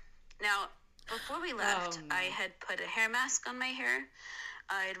mirror. Now, before we left, I had put a hair mask on my hair.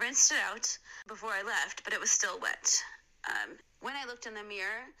 I had rinsed it out before I left, but it was still wet. When I looked in the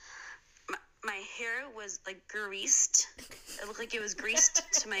mirror, my hair was, like, greased. It looked like it was greased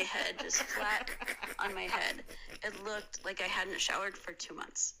to my head, just flat on my head. It looked like I hadn't showered for 2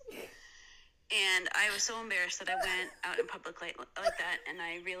 months. And I was so embarrassed that I went out in public like that, and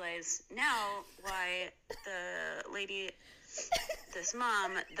I realized now why the lady, this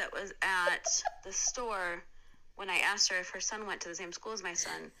mom that was at the store, when I asked her if her son went to the same school as my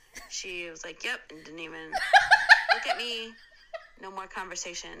son, she was like, yep, and didn't even look at me. No more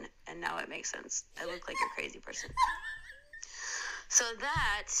conversation, and now it makes sense. I look like a crazy person. So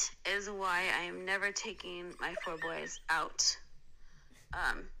that is why I am never taking my 4 boys out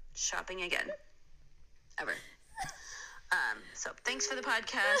shopping again. Ever. So thanks for the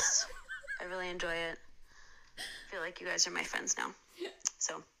podcast. I really enjoy it. I feel like you guys are my friends now.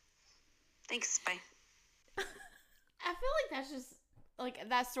 So thanks. Bye. I feel like that's just, like,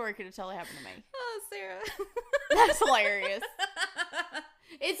 that story could have totally happened to me. Oh, Sarah. That's hilarious.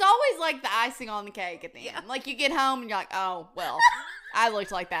 It's always like the icing on the cake at the end. Like, you get home and you're like, oh, well, I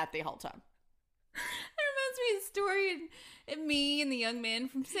looked like that the whole time. It reminds me of the story and me and the young man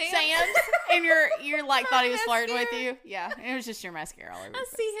from Sam's. And you're like, thought he was flirting with you. Yeah, it was just your mascara all over. I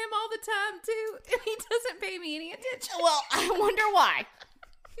see him all the time, too, and he doesn't pay me any attention. Well, I wonder why.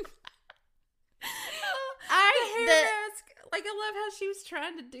 The hair mask. Like, I love how she was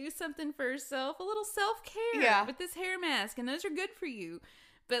trying to do something for herself, a little self-care with this hair mask, and those are good for you.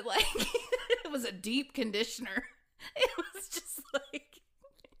 But, like, it was a deep conditioner. It was just like,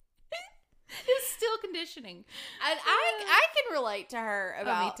 it was still conditioning. And I can relate to her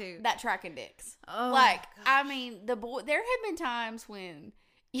about that track and Dix. Oh, like, gosh. I mean, there have been times when,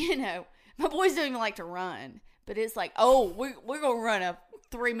 you know, my boys don't even like to run, but it's like, oh, we're going to run a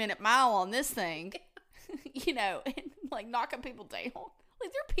 3-minute mile on this thing, you know, and like knocking people down.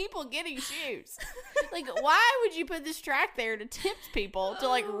 Like, there are people getting shoes. Like, why would you put this track there to tempt people to,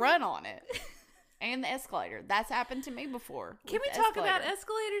 like, run on it? And the escalator. That's happened to me before. Can we talk about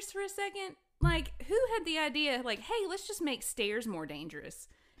escalators for a second? Like, who had the idea, like, hey, let's just make stairs more dangerous?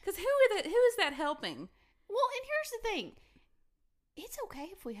 Because who is that helping? Well, and here's the thing. It's okay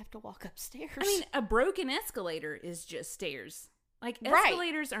if we have to walk upstairs. I mean, a broken escalator is just stairs. Like,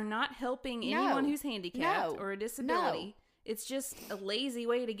 escalators are not helping anyone who's handicapped or a disability. No. It's just a lazy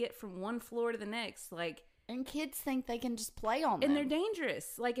way to get from one floor to the next. Like, and kids think they can just play on them. And they're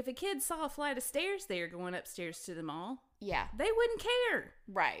dangerous. Like, if a kid saw a flight of stairs there going upstairs to the mall, yeah, they wouldn't care.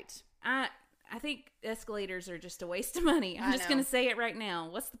 Right. I think escalators are just a waste of money. I'm just going to say it right now.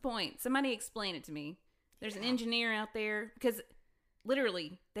 What's the point? Somebody explain it to me. There's an engineer out there, because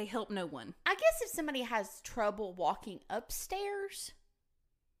literally they help no one. I guess if somebody has trouble walking upstairs,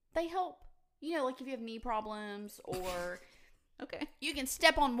 they help. You know, like if you have knee problems or okay, you can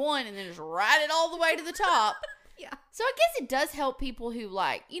step on one and then just ride it all the way to the top. Yeah. So I guess it does help people who,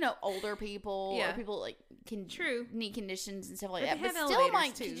 like, you know, older people or people like knee conditions and stuff like that. But still,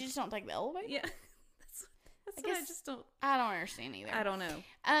 like, you just don't take the elevator. Yeah. That's what I just don't. I don't understand either. I don't know.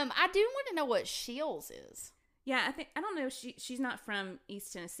 I do want to know what Shields is. Yeah, I don't know. She's not from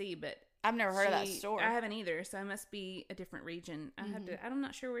East Tennessee, but I've never heard of that store. I haven't either, so it must be a different region. I'm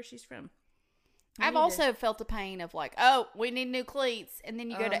not sure where she's from. I've also felt the pain of like, oh, we need new cleats. And then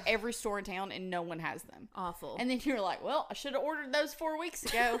you go to every store in town and no one has them. Awful. And then you're like, well, I should have ordered those 4 weeks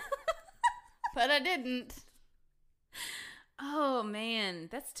ago. But I didn't. Oh man,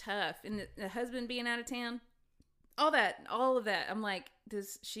 that's tough. And the husband being out of town, all of that. I'm like,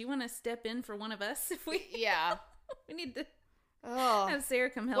 does she want to step in for one of us? If we, Yeah. we need to Oh, have Sarah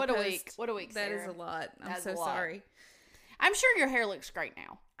come help. what a host. week. What a week, That is Sarah. a lot. I'm That's so a lot. sorry. I'm sure your hair looks great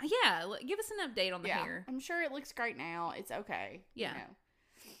now. Yeah, give us an update on the hair. I'm sure it looks great now. It's okay. Yeah. You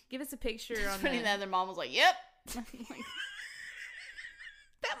know. Give us a picture It's on funny the... the other mom was like, yep.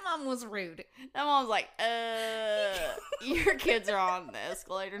 That mom was rude. That mom was like, your kids are on the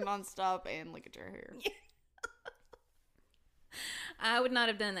escalator nonstop and look at your hair. I would not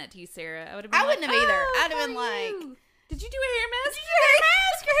have done that to you, Sarah. I would have been I wouldn't have either. I'd have how been are like, you? Did you do a hair mask? Did you do a hair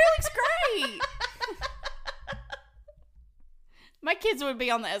mask? Your hair looks great. My kids would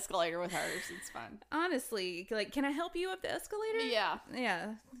be on the escalator with hers. It's fun. Honestly, like, can I help you up the escalator? Yeah.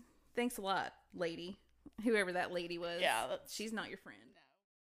 Yeah. Thanks a lot, lady. Whoever that lady was. Yeah. She's not your friend.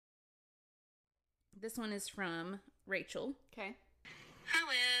 This one is from Rachel. Okay. Hi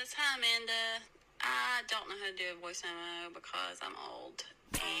Liz, hi Amanda. I don't know how to do a voice memo because I'm old.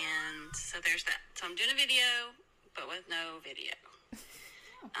 And so there's that. So I'm doing a video, but with no video.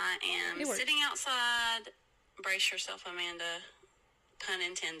 I am It works. sitting outside, brace yourself Amanda, pun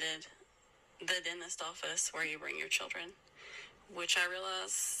intended, the dentist office where you bring your children. Which I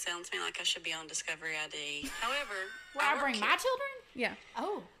realize sounds to me like I should be on Discovery ID. However, Where I work bring here. my children? Yeah.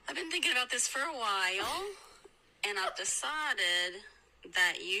 Oh. I've been thinking about this for a while, and I've decided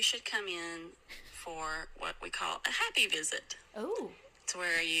that you should come in for what we call a happy visit. Oh. It's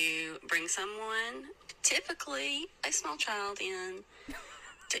where you bring someone, typically a small child, in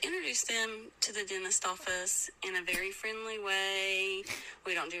to introduce them to the dentist office in a very friendly way.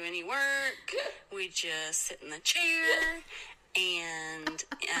 We don't do any work. We just sit in the chair and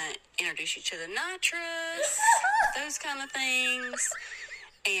introduce you to the nitrous, those kind of things,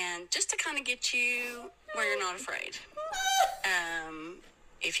 and just to kind of get you where you're not afraid.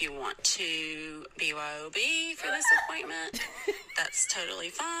 If you want to BYOB for this appointment, that's totally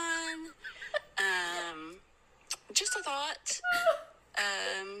fine. Just a thought.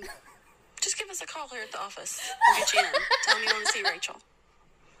 Just give us a call here at the office. We'll get you in. Tell them you want to see Rachel.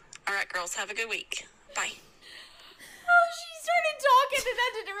 All right, girls, have a good week. Bye. Oh, she started talking and I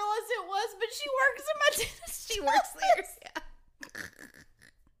didn't realize it was, but she works in my dentist. She works there. Yeah.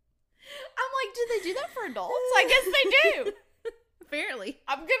 I'm like, do they do that for adults? I guess they do. Apparently.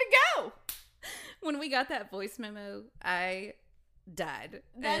 I'm gonna go. When we got that voice memo, I died.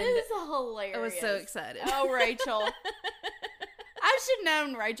 That And is hilarious. I was so excited. Oh, Rachel. I should have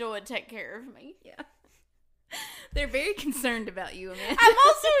known Rachel would take care of me. Yeah. They're very concerned about you, Amanda. I'm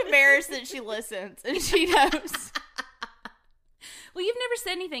also embarrassed that she listens and she knows. Well, you've never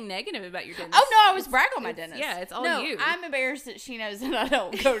said anything negative about your dentist. Oh, no, I was bragging on my It's- dentist. yeah, it's all no, you. I'm embarrassed that she knows that I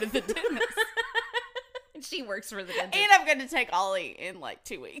don't go to the dentist. She works for the dentist. And I'm going to take Ollie in like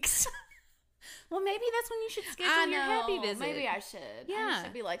 2 weeks. Well, maybe that's when you should schedule I your happy know. visit. Maybe I should. Yeah. I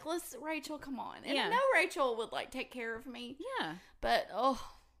should be like, let's, Rachel, come on. And Yeah. I know Rachel would like take care of me, Yeah. but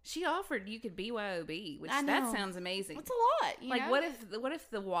She offered you could BYOB, which I that know. sounds amazing. it's a lot. You Like, know? what if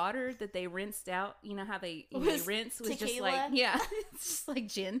the water that they rinsed out, you know how they Was rinse was just tequila? like, yeah, it's just like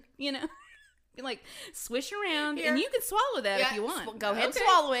gin, you know? You like swish around Here. and you can swallow that if Yeah, you want. Go ahead Okay. and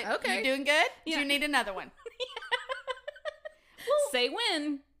swallow it. Okay. You doing good? Yeah. Do you need another one? Say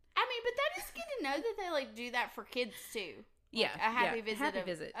when. I mean, but that is good to know that they like do that for kids too. Yeah. A happy yeah, visit. Happy of-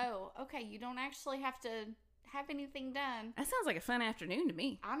 visit. Oh, okay. You don't actually have to have anything done. That sounds like a fun afternoon to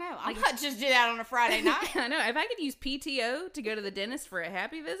me. I know. I might just do that on a Friday night. I know. If I could use PTO to go to the dentist for a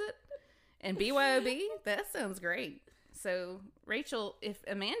happy visit and BYOB, that sounds great. So, Rachel, if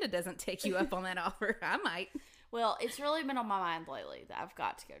Amanda doesn't take you up on that offer, I might. Well, it's really been on my mind lately that I've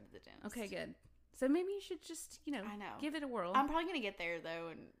got to go to the dentist. Okay, good. So maybe you should just, I know. give it a whirl. I'm probably gonna get there though,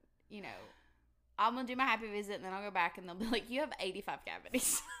 and I'm gonna do my happy visit, and then I'll go back, and they'll be like, "You have 85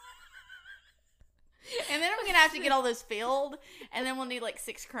 cavities," and then I'm gonna have to get all those filled, and then we'll need like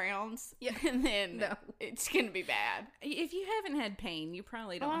 6 crowns, Yeah. and then No. it's gonna be bad. If you haven't had pain, you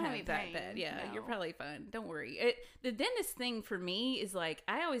probably I don't don't have have any that pain. bad. Yeah, you're No. probably fine. Don't worry. The dentist thing for me is like,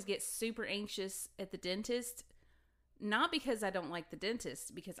 I always get super anxious at the dentist. Not because I don't like the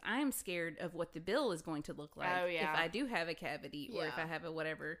dentist, because I'm scared of what the bill is going to look like Oh, yeah. if I do have a cavity or if Yeah. I have a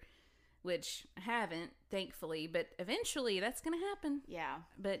whatever, which I haven't, thankfully. But eventually that's going to happen. Yeah,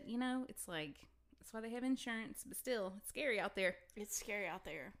 But, it's like, that's why they have insurance. But still, it's scary out there. it's scary out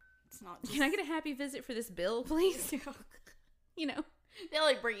there. It's not. Just, Can I get a happy visit for this bill, please? They'll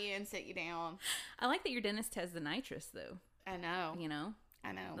like bring you in, sit you down. I like that your dentist has the nitrous, though. I know. I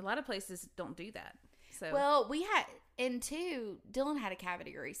A know. lot of places don't do that. So Well, we had, and two, Dylan had a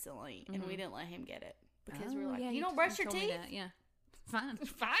cavity recently, and we didn't let him get it because we were like, yeah, you don't brush your told me teeth? that. Yeah. Fine.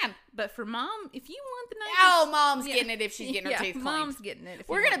 Fine. But for mom, if you want the night. Oh, mom's getting it if she's getting her teeth cleaned. Mom's getting it. If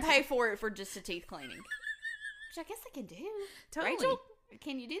We're you going to want pay for it for just the teeth cleaning. Which I guess I can do. Totally. Rachel,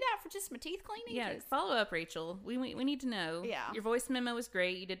 can you do that for just my teeth cleaning? Yeah, 'Cause- follow up, Rachel. We need to know. Yeah. Your voice memo was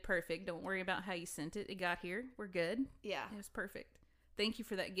great. You did perfect. Don't worry about how you sent it. It got here. We're good. Yeah. It was perfect. Thank you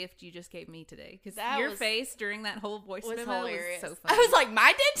for that gift you just gave me today. Because That your was- face during that whole voice was memo hilarious. was so funny. I was like,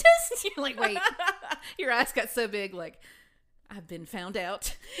 my dentist? You're like, wait. Your eyes got so big, like, I've been found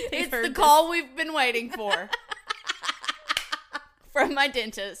out. They've It's heard the this. call we've been waiting for. From my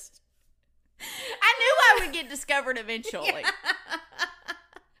dentist. I knew I would get discovered eventually.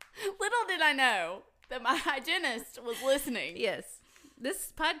 Little did I know that my hygienist was listening. Yes.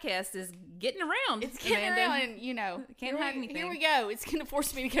 This podcast is getting around. It's getting Amanda. around, and Can't hide anything. Here we go. It's going to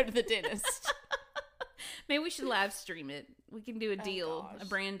force me to go to the dentist. Maybe we should live stream it. We can do a deal, gosh. a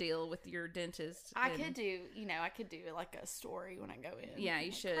brand deal with your dentist. I and could do like a story when I go in. Yeah,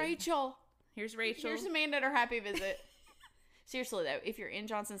 you Like, should. Rachel, Here's Rachel. here's Amanda at her happy visit. Seriously though, if you're in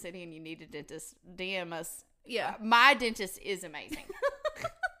Johnson City and you need a dentist, DM us. Yeah. My dentist is amazing.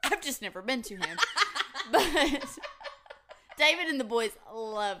 I've just never been to him. But David and the boys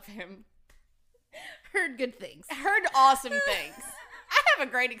love him. Heard good things. Heard awesome things. I have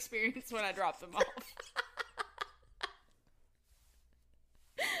a great experience when I drop them off.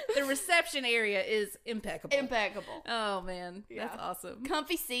 The reception area is impeccable. Impeccable. Oh man, Yeah. that's awesome.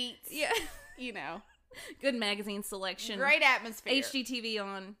 Comfy seats. Yeah, You know. good magazine selection. Great atmosphere. HGTV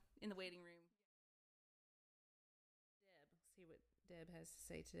on in the waiting room. Deb, see what Deb has to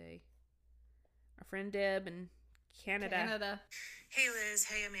say today. Our friend Deb in Canada. Hey Liz,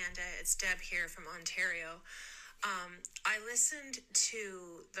 hey Amanda, it's Deb here from Ontario. I listened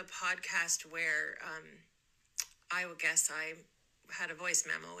to the podcast where I would guess I had a voice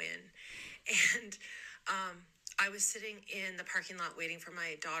memo in, and I was sitting in the parking lot waiting for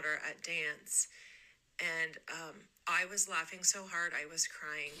my daughter at dance, and I was laughing so hard I was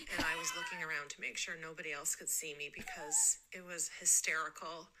crying, and I was looking around to make sure nobody else could see me because it was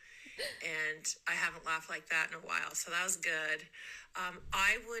hysterical. And I haven't laughed like that in a while, so that was good.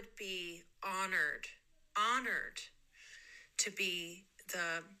 I would be honored to be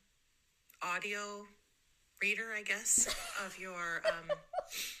the audio reader, I guess, of your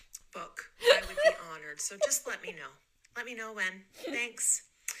book. I would be honored. So just let me know. Let me know when. Thanks.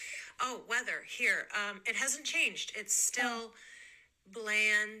 Oh, weather here. It hasn't changed. It's still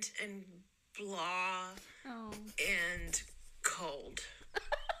bland and blah and cold.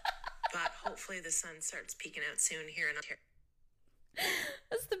 But hopefully the sun starts peeking out soon here in Ontario.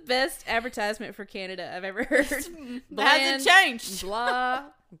 That's the best advertisement for Canada I've ever heard. Hasn't changed. Blah.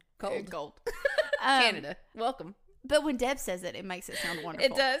 Cold. Cold. Canada. Welcome. But when Deb says it, it makes it sound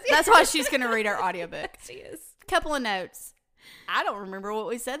wonderful. It does. That's why she's going to read our audiobook. She is. Couple of notes. I don't remember what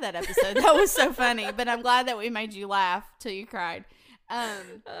we said that episode. That was so funny, but I'm glad that we made you laugh till you cried. Oh,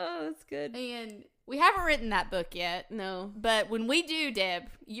 that's good. And we haven't written that book yet. No. But when we do, Deb,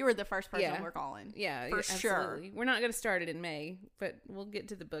 you are the first person Yeah. we're calling. Yeah, For sure. absolutely. We're not going to start it in May, but we'll get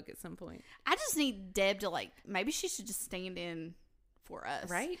to the book at some point. I just need Deb to maybe she should just stand in for us.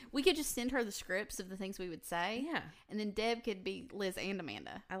 Right? We could just send her the scripts of the things we would say. Yeah. And then Deb could be Liz and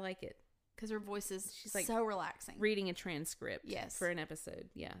Amanda. I like it. Because her voice is She's like so relaxing. Reading a transcript Yes. for an episode.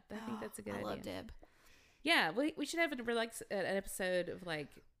 Yeah, I think that's a good idea. I love Deb. Yeah, we should have an episode of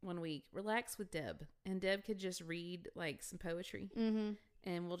 1 week, relax with Deb, and Deb could just read some poetry,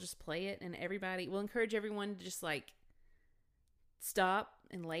 and we'll just play it, and we'll encourage everyone to just stop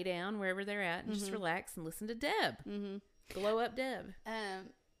and lay down wherever they're at, and just relax and listen to Deb. Glow up, Deb.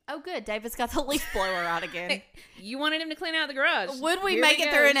 Oh, good. David's got the leaf blower out again. You wanted him to clean out the garage. Would we Here make we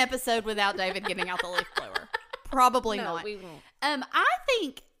it go. through an episode without David getting out the leaf blower? Probably No, not. we won't. I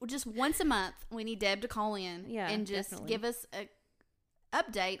think just once a month we need Deb to call in and just definitely. give us a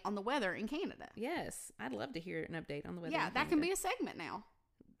update on the weather in Canada. Yes, I'd love to hear an update on the weather. Yeah, in that can Canada. be a segment now.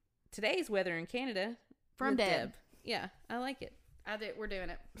 Today's weather in Canada From with Deb. Yeah, I like it. We're doing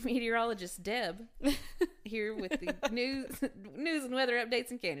it. Meteorologist Deb here with the news and weather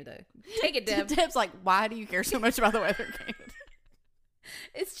updates in Canada. Take it, Deb. Deb's like, why do you care so much about the weather in Canada?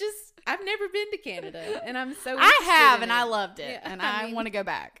 It's just I've never been to Canada, and I'm so I interested have, in and it. I loved it, Yeah, and I I mean- want to go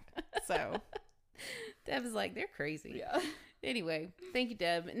back. So, Deb's like, they're crazy. yeah. Anyway, thank you,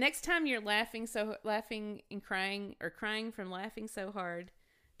 Deb. Next time you're laughing and crying, or crying from laughing so hard,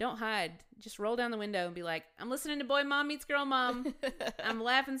 don't hide. Just roll down the window and be like, I'm listening to Boy Mom Meets Girl Mom. I'm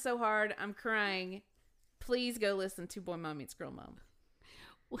laughing so hard, I'm crying. Please go listen to Boy Mom Meets Girl Mom.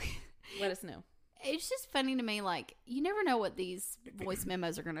 Let us know. It's just funny to me, like, you never know what these voice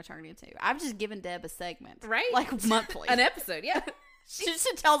memos are going to turn into. I've just given Deb a segment. Right? Like, monthly. An episode, yeah. She just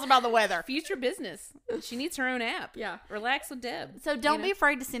tells about the weather. Future business. She needs her own app. Yeah. Relax with Deb. So don't be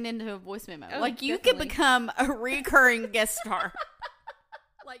afraid to send into a voice memo. Oh, like, you definitely. could become a recurring guest star.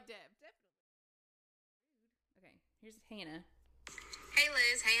 Like Deb. Okay, here's Hannah. Hey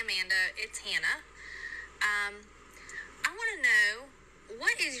Liz, hey Amanda, it's Hannah. I want to know,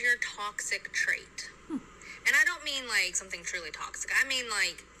 what is your toxic trait? And I don't mean like something truly toxic. I mean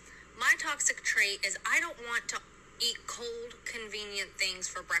like, my toxic trait is I don't want to eat cold, convenient things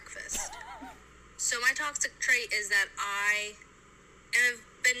for breakfast. So my toxic trait is that I have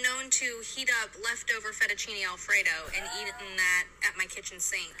been known to heat up leftover fettuccine Alfredo and eat that at my kitchen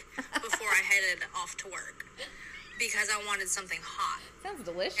sink before I headed off to work. Because I wanted something hot. Sounds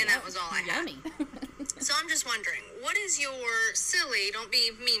delicious. And that was all I had. Yummy. So I'm just wondering, what is your silly, don't be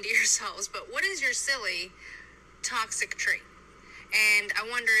mean to yourselves, but what is your silly toxic trait? And I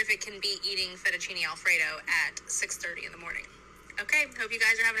wonder if it can be eating fettuccine Alfredo at 6:30 in the morning. Okay, hope you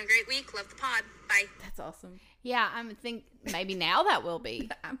guys are having a great week. Love the pod. Bye. That's awesome. Yeah, I think maybe now that will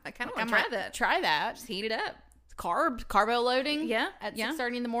be. I kind of want to try that. Try that. Just heat it up. Carbo loading. Yeah, At yeah.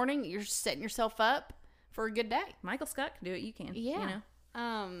 6:30 in the morning, you're setting yourself up for a good day. Michael Scott can do it. You can. Yeah. You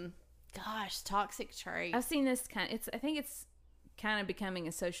know? Gosh, toxic trait. I've seen this I think it's kind of becoming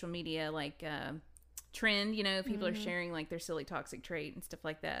a social media like trend. You know, people are sharing like their silly toxic trait and stuff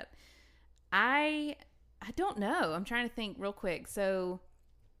like that. I don't know. I'm trying to think real quick. So,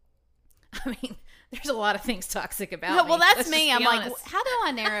 I mean, there's a lot of things toxic about me. Well, that's Let's me. just I'm be like, honest. how do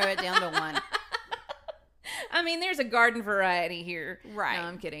I narrow it down to one? I mean, there's a garden variety here. Right. No,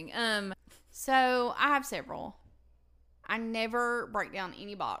 I'm kidding. So I have several. I never break down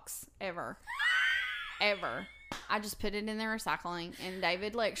any box ever. Ever. I just put it in the recycling, and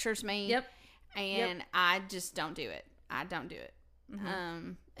David lectures me. Yep. And I just don't do it. I don't do it.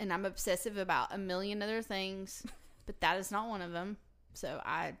 And I'm obsessive about a million other things, but that is not one of them. So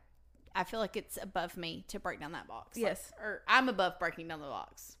I feel like it's above me to break down that box. Yes. Or I'm above breaking down the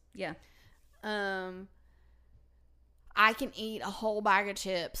box. Yeah. I can eat a whole bag of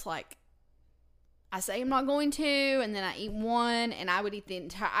chips. Like, I say I'm not going to, and then I eat one, and I would eat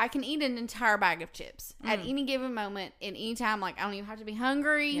I can eat an entire bag of chips at any given moment, in any time. Like, I don't even have to be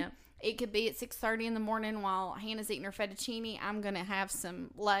hungry. Yep. It could be at 6:30 in the morning while Hannah's eating her fettuccine. I'm going to have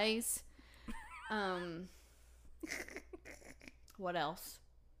some Lay's. What else?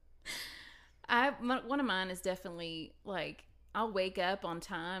 One of mine is definitely like, I'll wake up on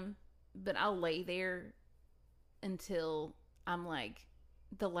time, but I'll lay there until I'm like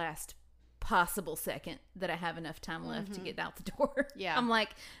the last possible second that I have enough time left to get out the door. Yeah. I'm like,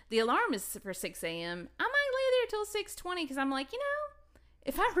 the alarm is for 6 a.m. I might lay there till 6:20 because I'm like, you know,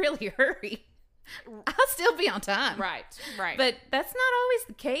 if I really hurry, I'll still be on time. Right. But that's not always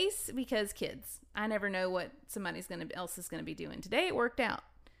the case because kids. I never know what somebody's else is going to be doing. Today it worked out.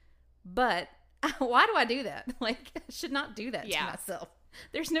 But why do I do that? Like, I should not do that to myself.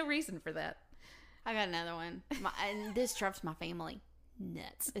 There's no reason for that. I got another one. And this drives my family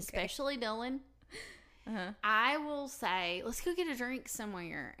nuts, especially Dylan. Uh-huh. I will say, let's go get a drink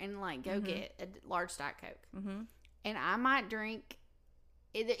somewhere and like go get a large Diet Coke. And I might drink,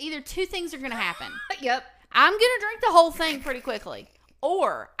 either two things are going to happen. Yep. I'm going to drink the whole thing pretty quickly.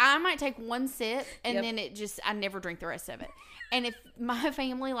 Or I might take one sip and then I never drink the rest of it. And if my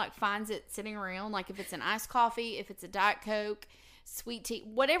family like finds it sitting around, like if it's an iced coffee, if it's a Diet Coke, sweet tea,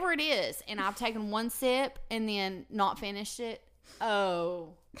 whatever it is, and I've taken one sip and then not finished it, I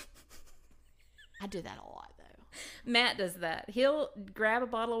do that a lot though. Matt does that. He'll grab a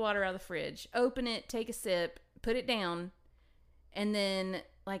bottle of water out of the fridge, open it, take a sip, put it down, and then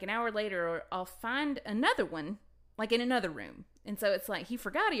like an hour later I'll find another one like in another room. And so it's like he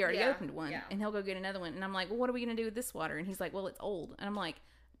forgot he already opened one, and he'll go get another one. And I'm like, well, what are we going to do with this water? And he's like, well, it's old. And I'm like,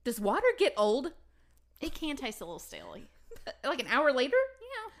 does water get old? It can taste a little stale-y. Like an hour later?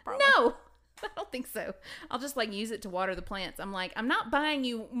 Yeah, probably. No, I don't think so. I'll just like use it to water the plants. I'm like, I'm not buying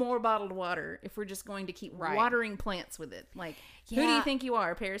you more bottled water if we're just going to keep watering plants with it. Like, who do you think you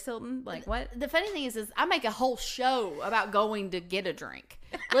are, Paris Hilton? Like, what? The funny thing is I make a whole show about going to get a drink.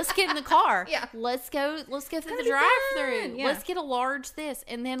 Let's get in the car. Yeah. Let's go through the be drive-thru. fun. Yeah. Let's get a large this,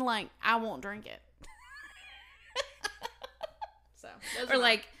 and then like I won't drink it. So, Or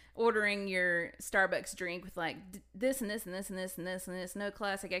like ordering your Starbucks drink with like this and this and this and this and this and this, no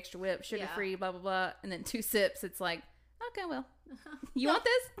classic extra whip, sugar free, blah blah blah, and then 2 sips. It's like, okay, well, you want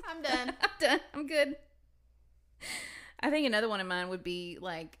this? I'm done. I'm done. I'm good. I think another one of mine would be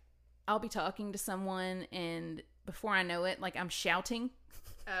like, I'll be talking to someone and before I know it, like I'm shouting.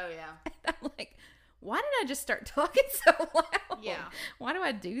 Oh yeah. I'm like, why did I just start talking so loud? Yeah. Why do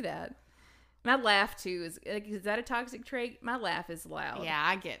I do that? My laugh, too, is that a toxic trait? My laugh is loud. Yeah,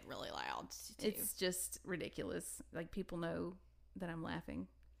 I get really loud, too. It's just ridiculous. Like, people know that I'm laughing.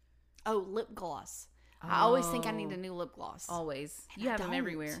 Oh, lip gloss. I always think I need a new lip gloss. Always. And You I have them don't.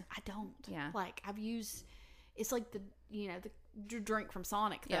 everywhere. I don't. Yeah. Like, I've used, it's like the drink from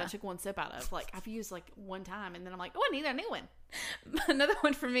Sonic that I took one sip out of. Like, I've used like one time, and then I'm like, oh, I need a new one. Another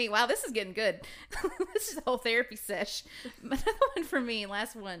one for me. Wow, this is getting good. This is a whole therapy sesh. Another one for me,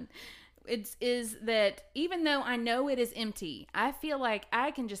 last one. Is that even though I know it is empty, I feel like I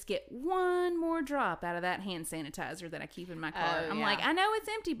can just get one more drop out of that hand sanitizer that I keep in my car. I'm like, I know it's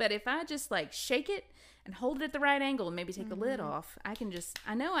empty, but if I just like shake it and hold it at the right angle and maybe take the lid off, I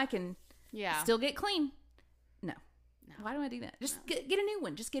know I can still get clean. No. Why do I do that? Just get a new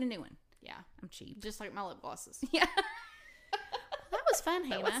one. Just get a new one. Yeah. I'm cheap. Just like my lip glosses. Yeah. That was fun,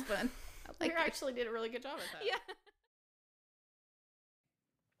 Hannah. That was fun. You actually did a really good job at that. Yeah.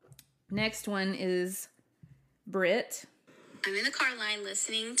 Next one is Britt. I'm in the car line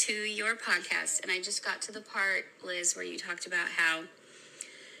listening to your podcast, and I just got to the part, Liz, where you talked about how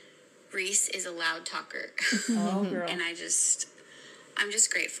Reese is a loud talker. Oh, girl. And I'm just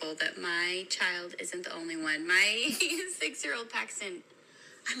grateful that my child isn't the only one. My 6-year-old Paxton,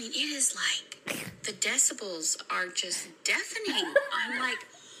 I mean, it is like the decibels are just deafening. I'm like,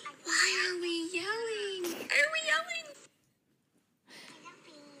 why are we yelling? Why are we yelling?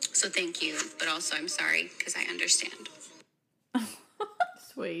 So thank you, but also I'm sorry because I understand.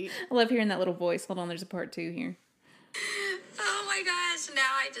 Sweet. I love hearing that little voice. Hold on, there's a part 2 here. Oh my gosh, now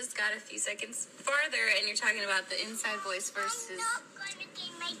I just got a few seconds farther and you're talking about the inside voice versus... I'm not going to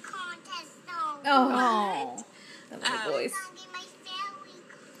get my contest, though. Oh, that little voice. I'm not getting my family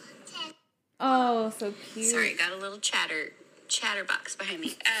contest. Oh, so cute. Sorry, got a little chatterbox behind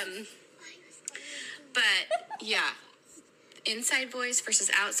me. But yeah, inside voice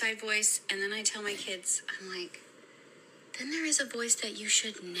versus outside voice. And then I tell my kids, I'm like, then there is a voice that you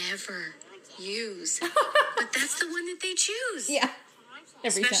should never use. But that's the one that they choose. Yeah.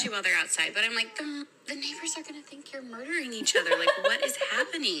 Especially while they're outside. But I'm like, the neighbors are going to think you're murdering each other. Like, what is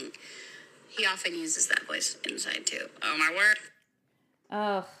happening? He often uses that voice inside, too. Oh, my word.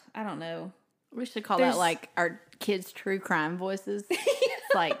 Oh, I don't know. We should call that like our kids' true crime voices.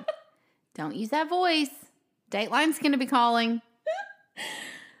 It's like, don't use that voice. Dateline's going to be calling.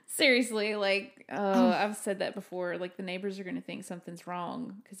 Seriously, like, I've said that before. Like, the neighbors are going to think something's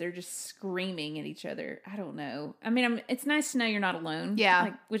wrong because they're just screaming at each other. I don't know. I mean, it's nice to know you're not alone. Yeah.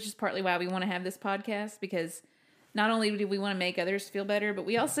 Like, which is partly why we want to have this podcast, because not only do we want to make others feel better, but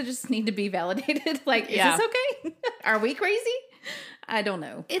we also just need to be validated. Like, is this okay? Are we crazy? I don't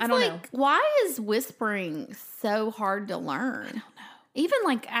know. It's I don't like, know. why is whispering so hard to learn? I don't know. Even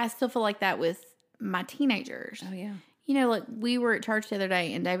like, I still feel like that with my teenagers. Oh, yeah. You know, like we were at church the other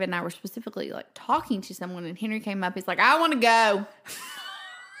day and David and I were specifically like talking to someone and Henry came up. He's like, I want to go.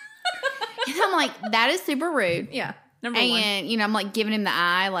 And I'm like, that is super rude. Yeah. Number one. And, you know, I'm like giving him the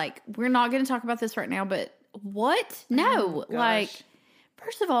eye. Like, we're not going to talk about this right now, but what? No. Like,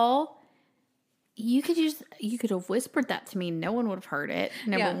 first of all, you could have whispered that to me. No one would have heard it.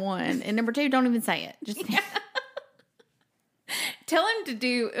 Number one. And number two, don't even say it. Just tell him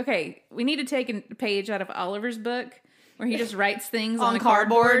to okay, we need to take a page out of Oliver's book where he just writes things on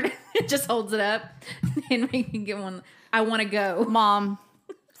cardboard. Just holds it up. And we can get one. I want to go. Mom,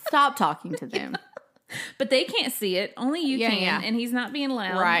 stop talking to them. But they can't see it. Only you can. Yeah. And he's not being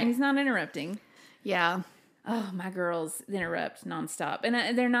loud. Right. And he's not interrupting. Yeah. Oh, my girls interrupt nonstop.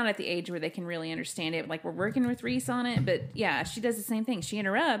 And they're not at the age where they can really understand it. Like, we're working with Reese on it. But, yeah, she does the same thing. She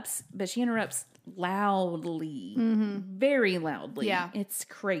interrupts, but she interrupts loudly. Mm-hmm. Very loudly. Yeah. It's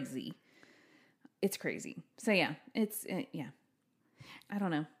crazy. It's crazy. So, yeah. It's, yeah. I don't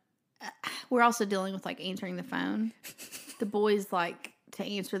know. We're also dealing with, like, answering the phone. The boys like to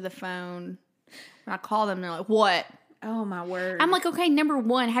answer the phone. When I call them, they're like, what? Oh, my word. I'm like, okay, number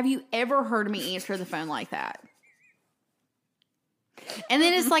one, have you ever heard me answer the phone like that? And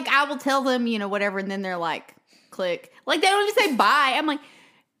then it's like, I will tell them, you know, whatever. And then they're like, click. Like, they don't even say bye. I'm like,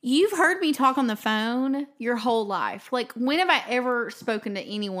 you've heard me talk on the phone your whole life. Like, when have I ever spoken to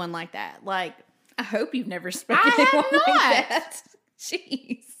anyone like that? Like, I hope you've never spoken I to have anyone not. like that.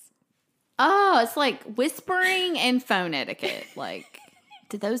 Jeez. Oh, it's like whispering and phone etiquette. Like,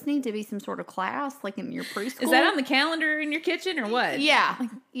 do those need to be some sort of class, like in your preschool? Is that on the calendar in your kitchen or what? Yeah,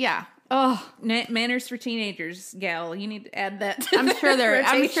 yeah. Oh, manners for teenagers, gal. You need to add that. To I'm sure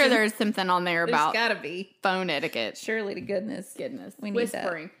rotation. there's something on there about There's gotta be phone etiquette. Surely to goodness. Goodness, We need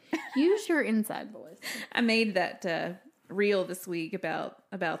whispering. Use your inside voice. I made that reel this week about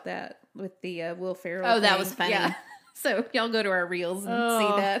that with the Will Ferrell. Oh, that thing. was funny. Yeah. So y'all go to our reels and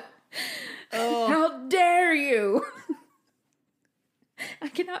see that. Oh. How dare you? I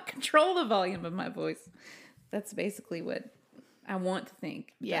cannot control the volume of my voice. That's basically what I want to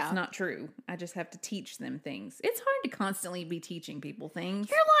think. Yeah. That's not true. I just have to teach them things. It's hard to constantly be teaching people things.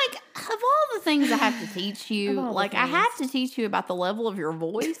 You're like, of all the things I have to teach Of you, all the like, I things. have to teach you about the level of your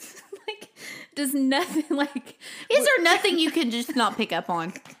voice. Like, does nothing, like, Is there nothing you can just not pick up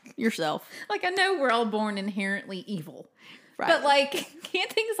on yourself? I know we're all born inherently evil. Right. But, like,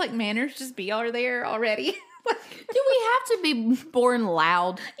 can't things like manners just be all there already? Do we have to be born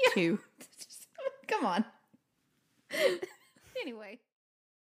loud, too? Just, come on. Anyway.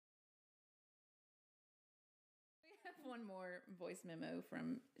 We have one more voice memo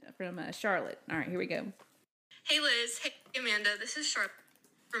from Charlotte. All right, here we go. Hey Liz, hey Amanda, this is Charlotte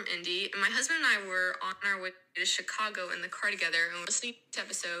from Indy, and my husband and I were on our way to Chicago in the car together, and we're listening to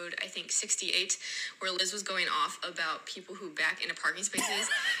episode, I think, 68, where Liz was going off about people who back into parking spaces,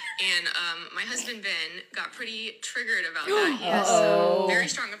 and my husband Ben got pretty triggered about that. He has very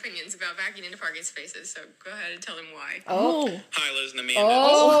strong opinions about backing into parking spaces, so go ahead and tell him why. Hi, Liz and Amanda.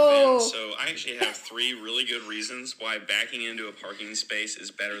 This is Ben. So I actually have 3 really good reasons why backing into a parking space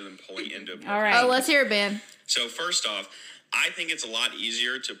is better than pulling into a parking All right. Oh, let's hear it, Ben. So first off, I think it's a lot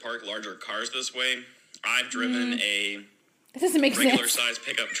easier to park larger cars this way. I've driven a It doesn't make regular sense. size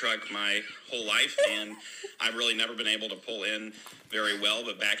pickup truck my whole life, and I've really never been able to pull in very well,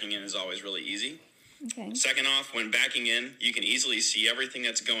 but backing in is always really easy. Okay. Second off, when backing in, you can easily see everything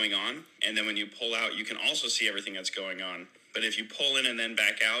that's going on, and then when you pull out, you can also see everything that's going on. But if you pull in and then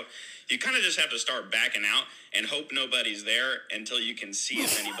back out, you kind of just have to start backing out and hope nobody's there until you can see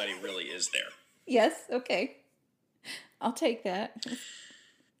if anybody really is there. Yes, okay. I'll take that.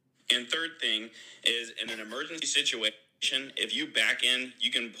 And third thing is, in an emergency situation, if you back in, you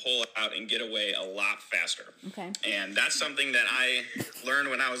can pull out and get away a lot faster. Okay. And that's something that I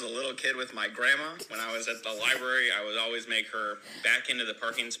learned when I was a little kid with my grandma. When I was at the library, I would always make her back into the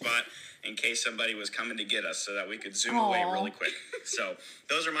parking spot in case somebody was coming to get us so that we could zoom away really quick. So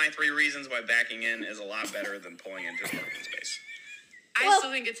those are my 3 reasons why backing in is a lot better than pulling into a parking space. I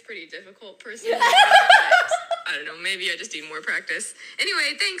still think it's pretty difficult, personally. But I don't know, maybe I just need more practice.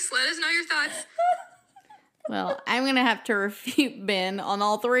 Anyway, thanks. Let us know your thoughts. Well, I'm going to have to refute Ben on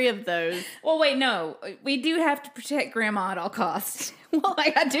all 3 of those. Well, wait, no. We do have to protect Grandma at all costs. Well,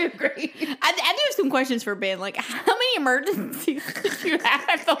 I do agree. I do have some questions for Ben. Like, how many emergencies did you have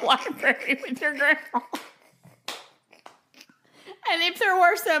at the library with your grandma? And if there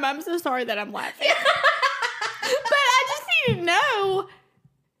were some, I'm so sorry that I'm laughing. But I just need to know.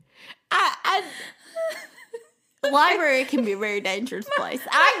 The library can be a very dangerous place.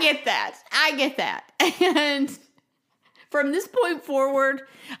 I get that. And from this point forward,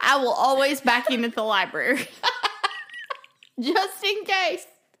 I will always back in at the library. Just in case.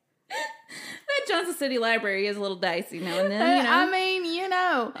 That Johnson City Library is a little dicey now and then, you know. I mean, you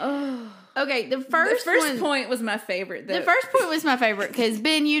know. Oh. Okay, the The first point was my favorite, though. The first point was my favorite because,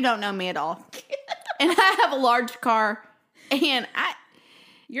 Ben, you don't know me at all. And I have a large car. And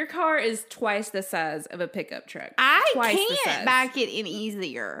Your car is twice the size of a pickup truck. Twice the can't size. back it in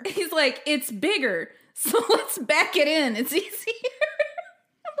easier. He's like, it's bigger, so let's back it in. It's easier.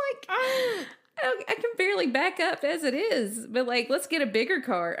 I'm like, I can barely back up as it is, but like, let's get a bigger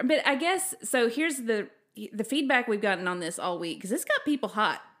car. But I guess, so here's the feedback we've gotten on this all week, because this got people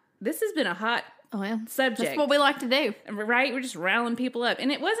hot. This has been a hot subject. That's what we like to do. Right? We're just riling people up.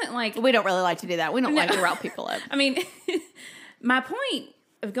 And it wasn't like, We don't really like to do that. We don't like to rile people up. I mean, my point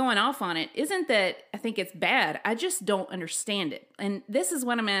of going off on it isn't that I think it's bad. I just don't understand it. And this is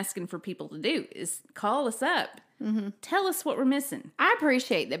what I'm asking for people to do, is call us up. Mm-hmm. Tell us what we're missing. I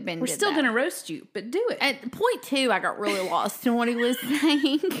appreciate that Ben We're did still that. going to roast you, but do it. At point 2, I got really lost in what he was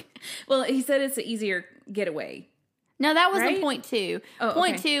saying. Well, he said it's an easier getaway. No, that wasn't Right? point 2. Oh,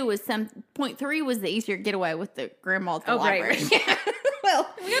 Point okay. 2 was point 3 was the easier getaway with the grandma at the Oh, library. right. Yeah. Well,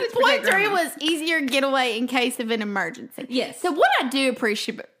 we gotta Point protect 3 Grandma. was easier getaway in case of an emergency. Yes. So what I do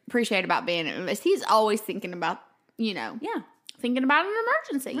appreciate about Ben is he's always thinking about, Yeah, thinking about an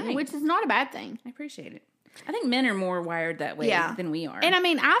emergency, Right. which is not a bad thing. I appreciate it. I think men are more wired that way than we are. And I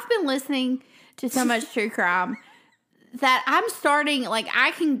mean, I've been listening to so much true crime that I'm starting, like,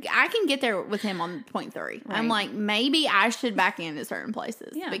 I can get there with him on point 3. I'm Right. like, maybe I should back into certain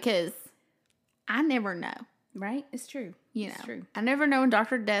places. Yeah. Because I never know. right? It's true. You know, It's true. I never know when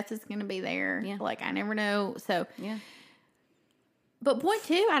Dr. Death is going to be there. Yeah. Like, I never know. So, Yeah. but point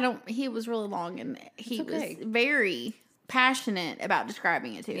 2, he was really long and he okay. was very passionate about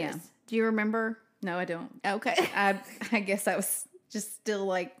describing it to Yeah. us. Do you remember? No, I don't. Okay. I guess I was just still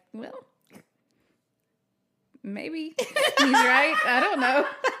like, well, maybe he's right. I don't know.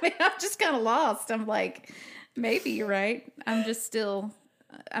 I mean, I'm just kind of lost. I'm like, maybe you're right. I'm still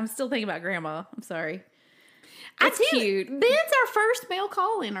thinking about Grandma. I'm sorry. It's cute. Ben's our first male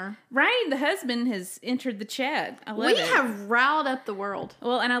call-inner. Right. The husband has entered the chat. I love it. We have riled up the world.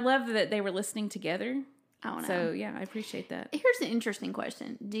 Well, and I love that they were listening together. I don't know. So, yeah, I appreciate that. Here's an interesting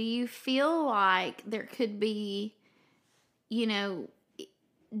question. Do you feel like there could be,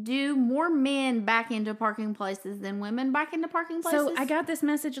 do more men back into parking places than women back into parking places? So I got this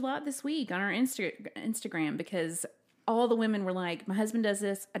message a lot this week on our Instagram because all the women were like, my husband does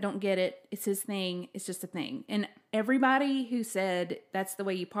this. I don't get it. It's his thing. It's just a thing. And everybody who said that's the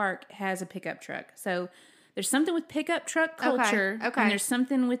way you park has a pickup truck. So there's something with pickup truck culture. Okay. And there's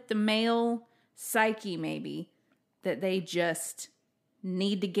something with the male psyche maybe that they just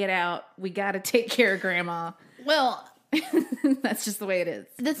need to get out. We got to take care of Grandma. Well, that's just the way it is.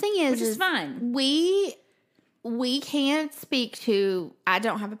 The thing is, which is fine. We can't speak to. I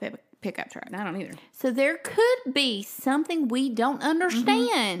don't have a pickup truck. I don't either. So there could be something we don't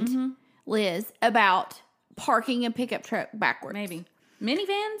understand, Liz, about parking a pickup truck backwards. Maybe.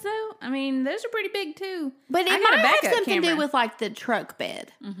 Minivans, though, I mean, those are pretty big, too. But it might have something to do with, like, the truck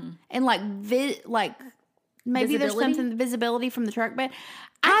bed. And, like, maybe there's something, visibility from the truck bed.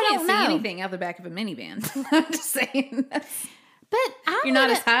 I can't don't see know. anything out the back of a minivan. I'm just saying. But you're not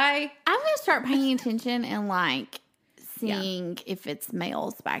as high. I'm going to start paying attention and, like, seeing if it's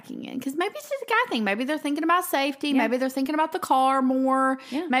males backing in. Because maybe it's just a guy thing. Maybe they're thinking about safety. Yeah. Maybe they're thinking about the car more.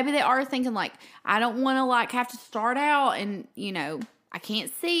 Yeah. Maybe they are thinking, like, I don't want to, like, have to start out and, I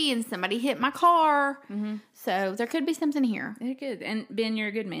can't see and somebody hit my car. So there could be something here. It could. And Ben, you're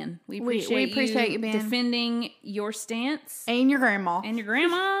a good man. We appreciate you, Ben, defending your stance. And your grandma. And your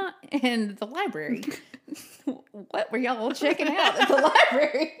grandma and the library. What were y'all checking out at the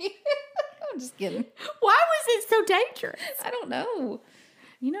library? I'm just kidding. Why was it so dangerous? I don't know.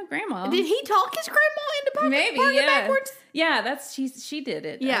 Grandma. Did he talk his grandma into parking backwards? Yeah, she did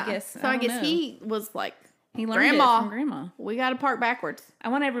it. Yeah. I guess. So I guess he was like, he learned it from Grandma. We got to park backwards. I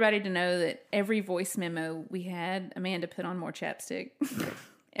want everybody to know that every voice memo we had, Amanda put on more chapstick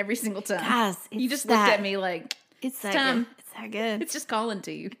every single time. Guys, you just looked at me like, it's time. It's that good. It's just calling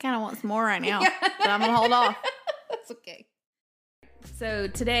to you. I kind of want some more right now, but I'm going to hold off. That's okay. So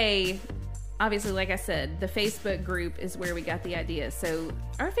today, obviously, like I said, the Facebook group is where we got the idea. So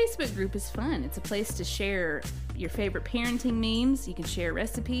our Facebook group is fun. It's a place to share your favorite parenting memes. You can share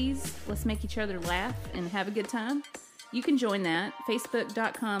recipes. Let's make each other laugh and have a good time. You can join that.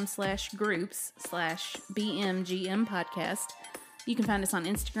 Facebook.com/groups/BMGM podcast. You can find us on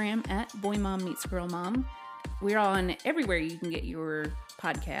Instagram at Boy Mom Meets Girl Mom. We're on everywhere you can get your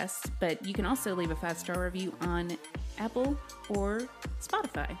podcasts, but you can also leave a 5-star review on Apple or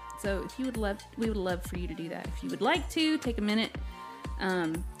Spotify. So we would love for you to do that. If you would like to, take a minute.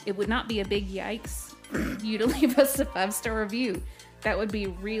 It would not be a big yikes for you to leave us a 5-star review. That would be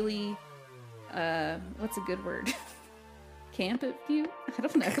really, what's a good word? Camp of you? I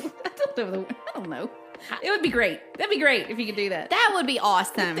don't know. I don't know. It would be great. That'd be great if you could do that. That would be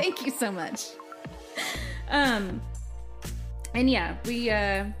awesome. Thank you so much. And yeah, we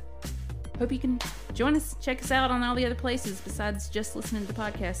hope you can join us, check us out on all the other places besides just listening to the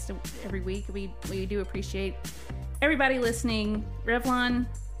podcast every week. We do appreciate everybody listening. Revlon,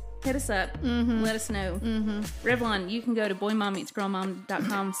 hit us up. Let us know. Revlon, you can go to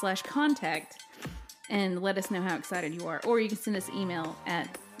boymommeetsgirlmom.com/contact and let us know how excited you are. Or you can send us an email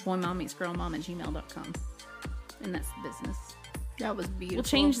at boymommeetsgirlmom@gmail.com. And that's the business. That was beautiful. We'll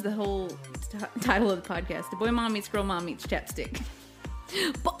change the whole title of the podcast to Boy Mom Meets Girl Mom Meets Chapstick.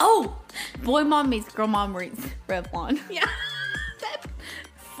 Boy Mom Meets Girl Mom Meets Revlon. Yeah. That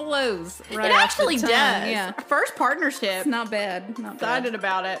flows right It actually off the does. tongue. Yeah. Our first partnership. It's not bad. Not Excited bad.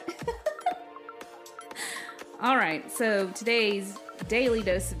 about it. All right. So today's Daily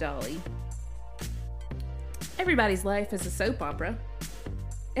Dose of Dolly. Everybody's life is a soap opera.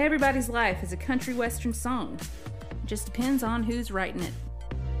 Everybody's life is a country western song. It just depends on who's writing it.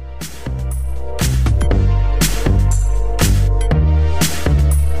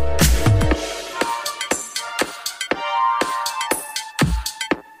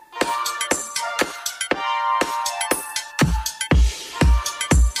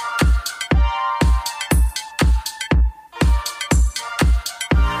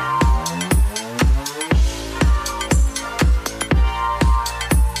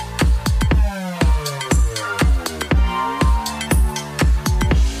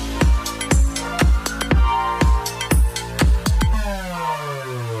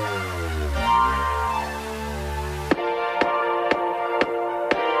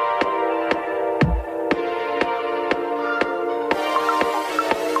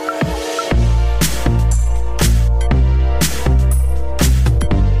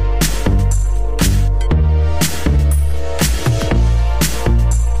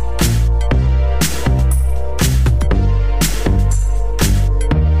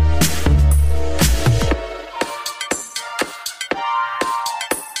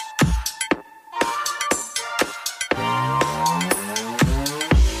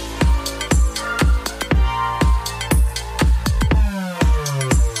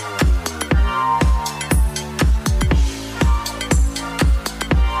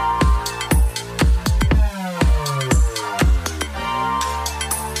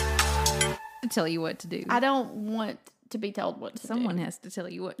 tell you what to do. I don't want to be told what to Someone do. has to tell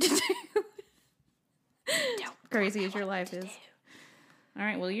you what to do. Crazy as your life is. All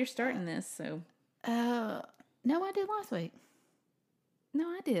right, well, you're starting this, so. No, I did last week. No,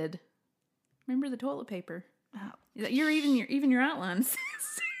 I did. Remember the toilet paper? Oh. You're even your outlines.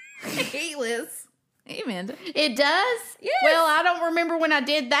 Hey, Liz. Hey, Amanda. It does? Yes. Well, I don't remember when I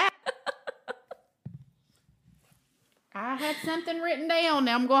did that. I had something written down.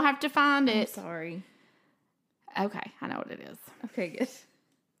 Now I'm going to have to find I'm it. sorry. Okay, I know what it is. Okay, good.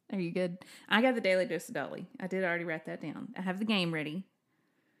 Are you good? I got the Daily Dose of Dolly. I did already write that down. I have the game ready.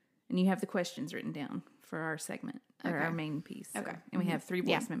 And you have the questions written down for our segment, or Okay. our main piece. So- Okay. And we have 3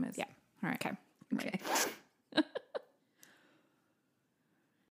 voice memos. Yeah. All right. Okay. Okay.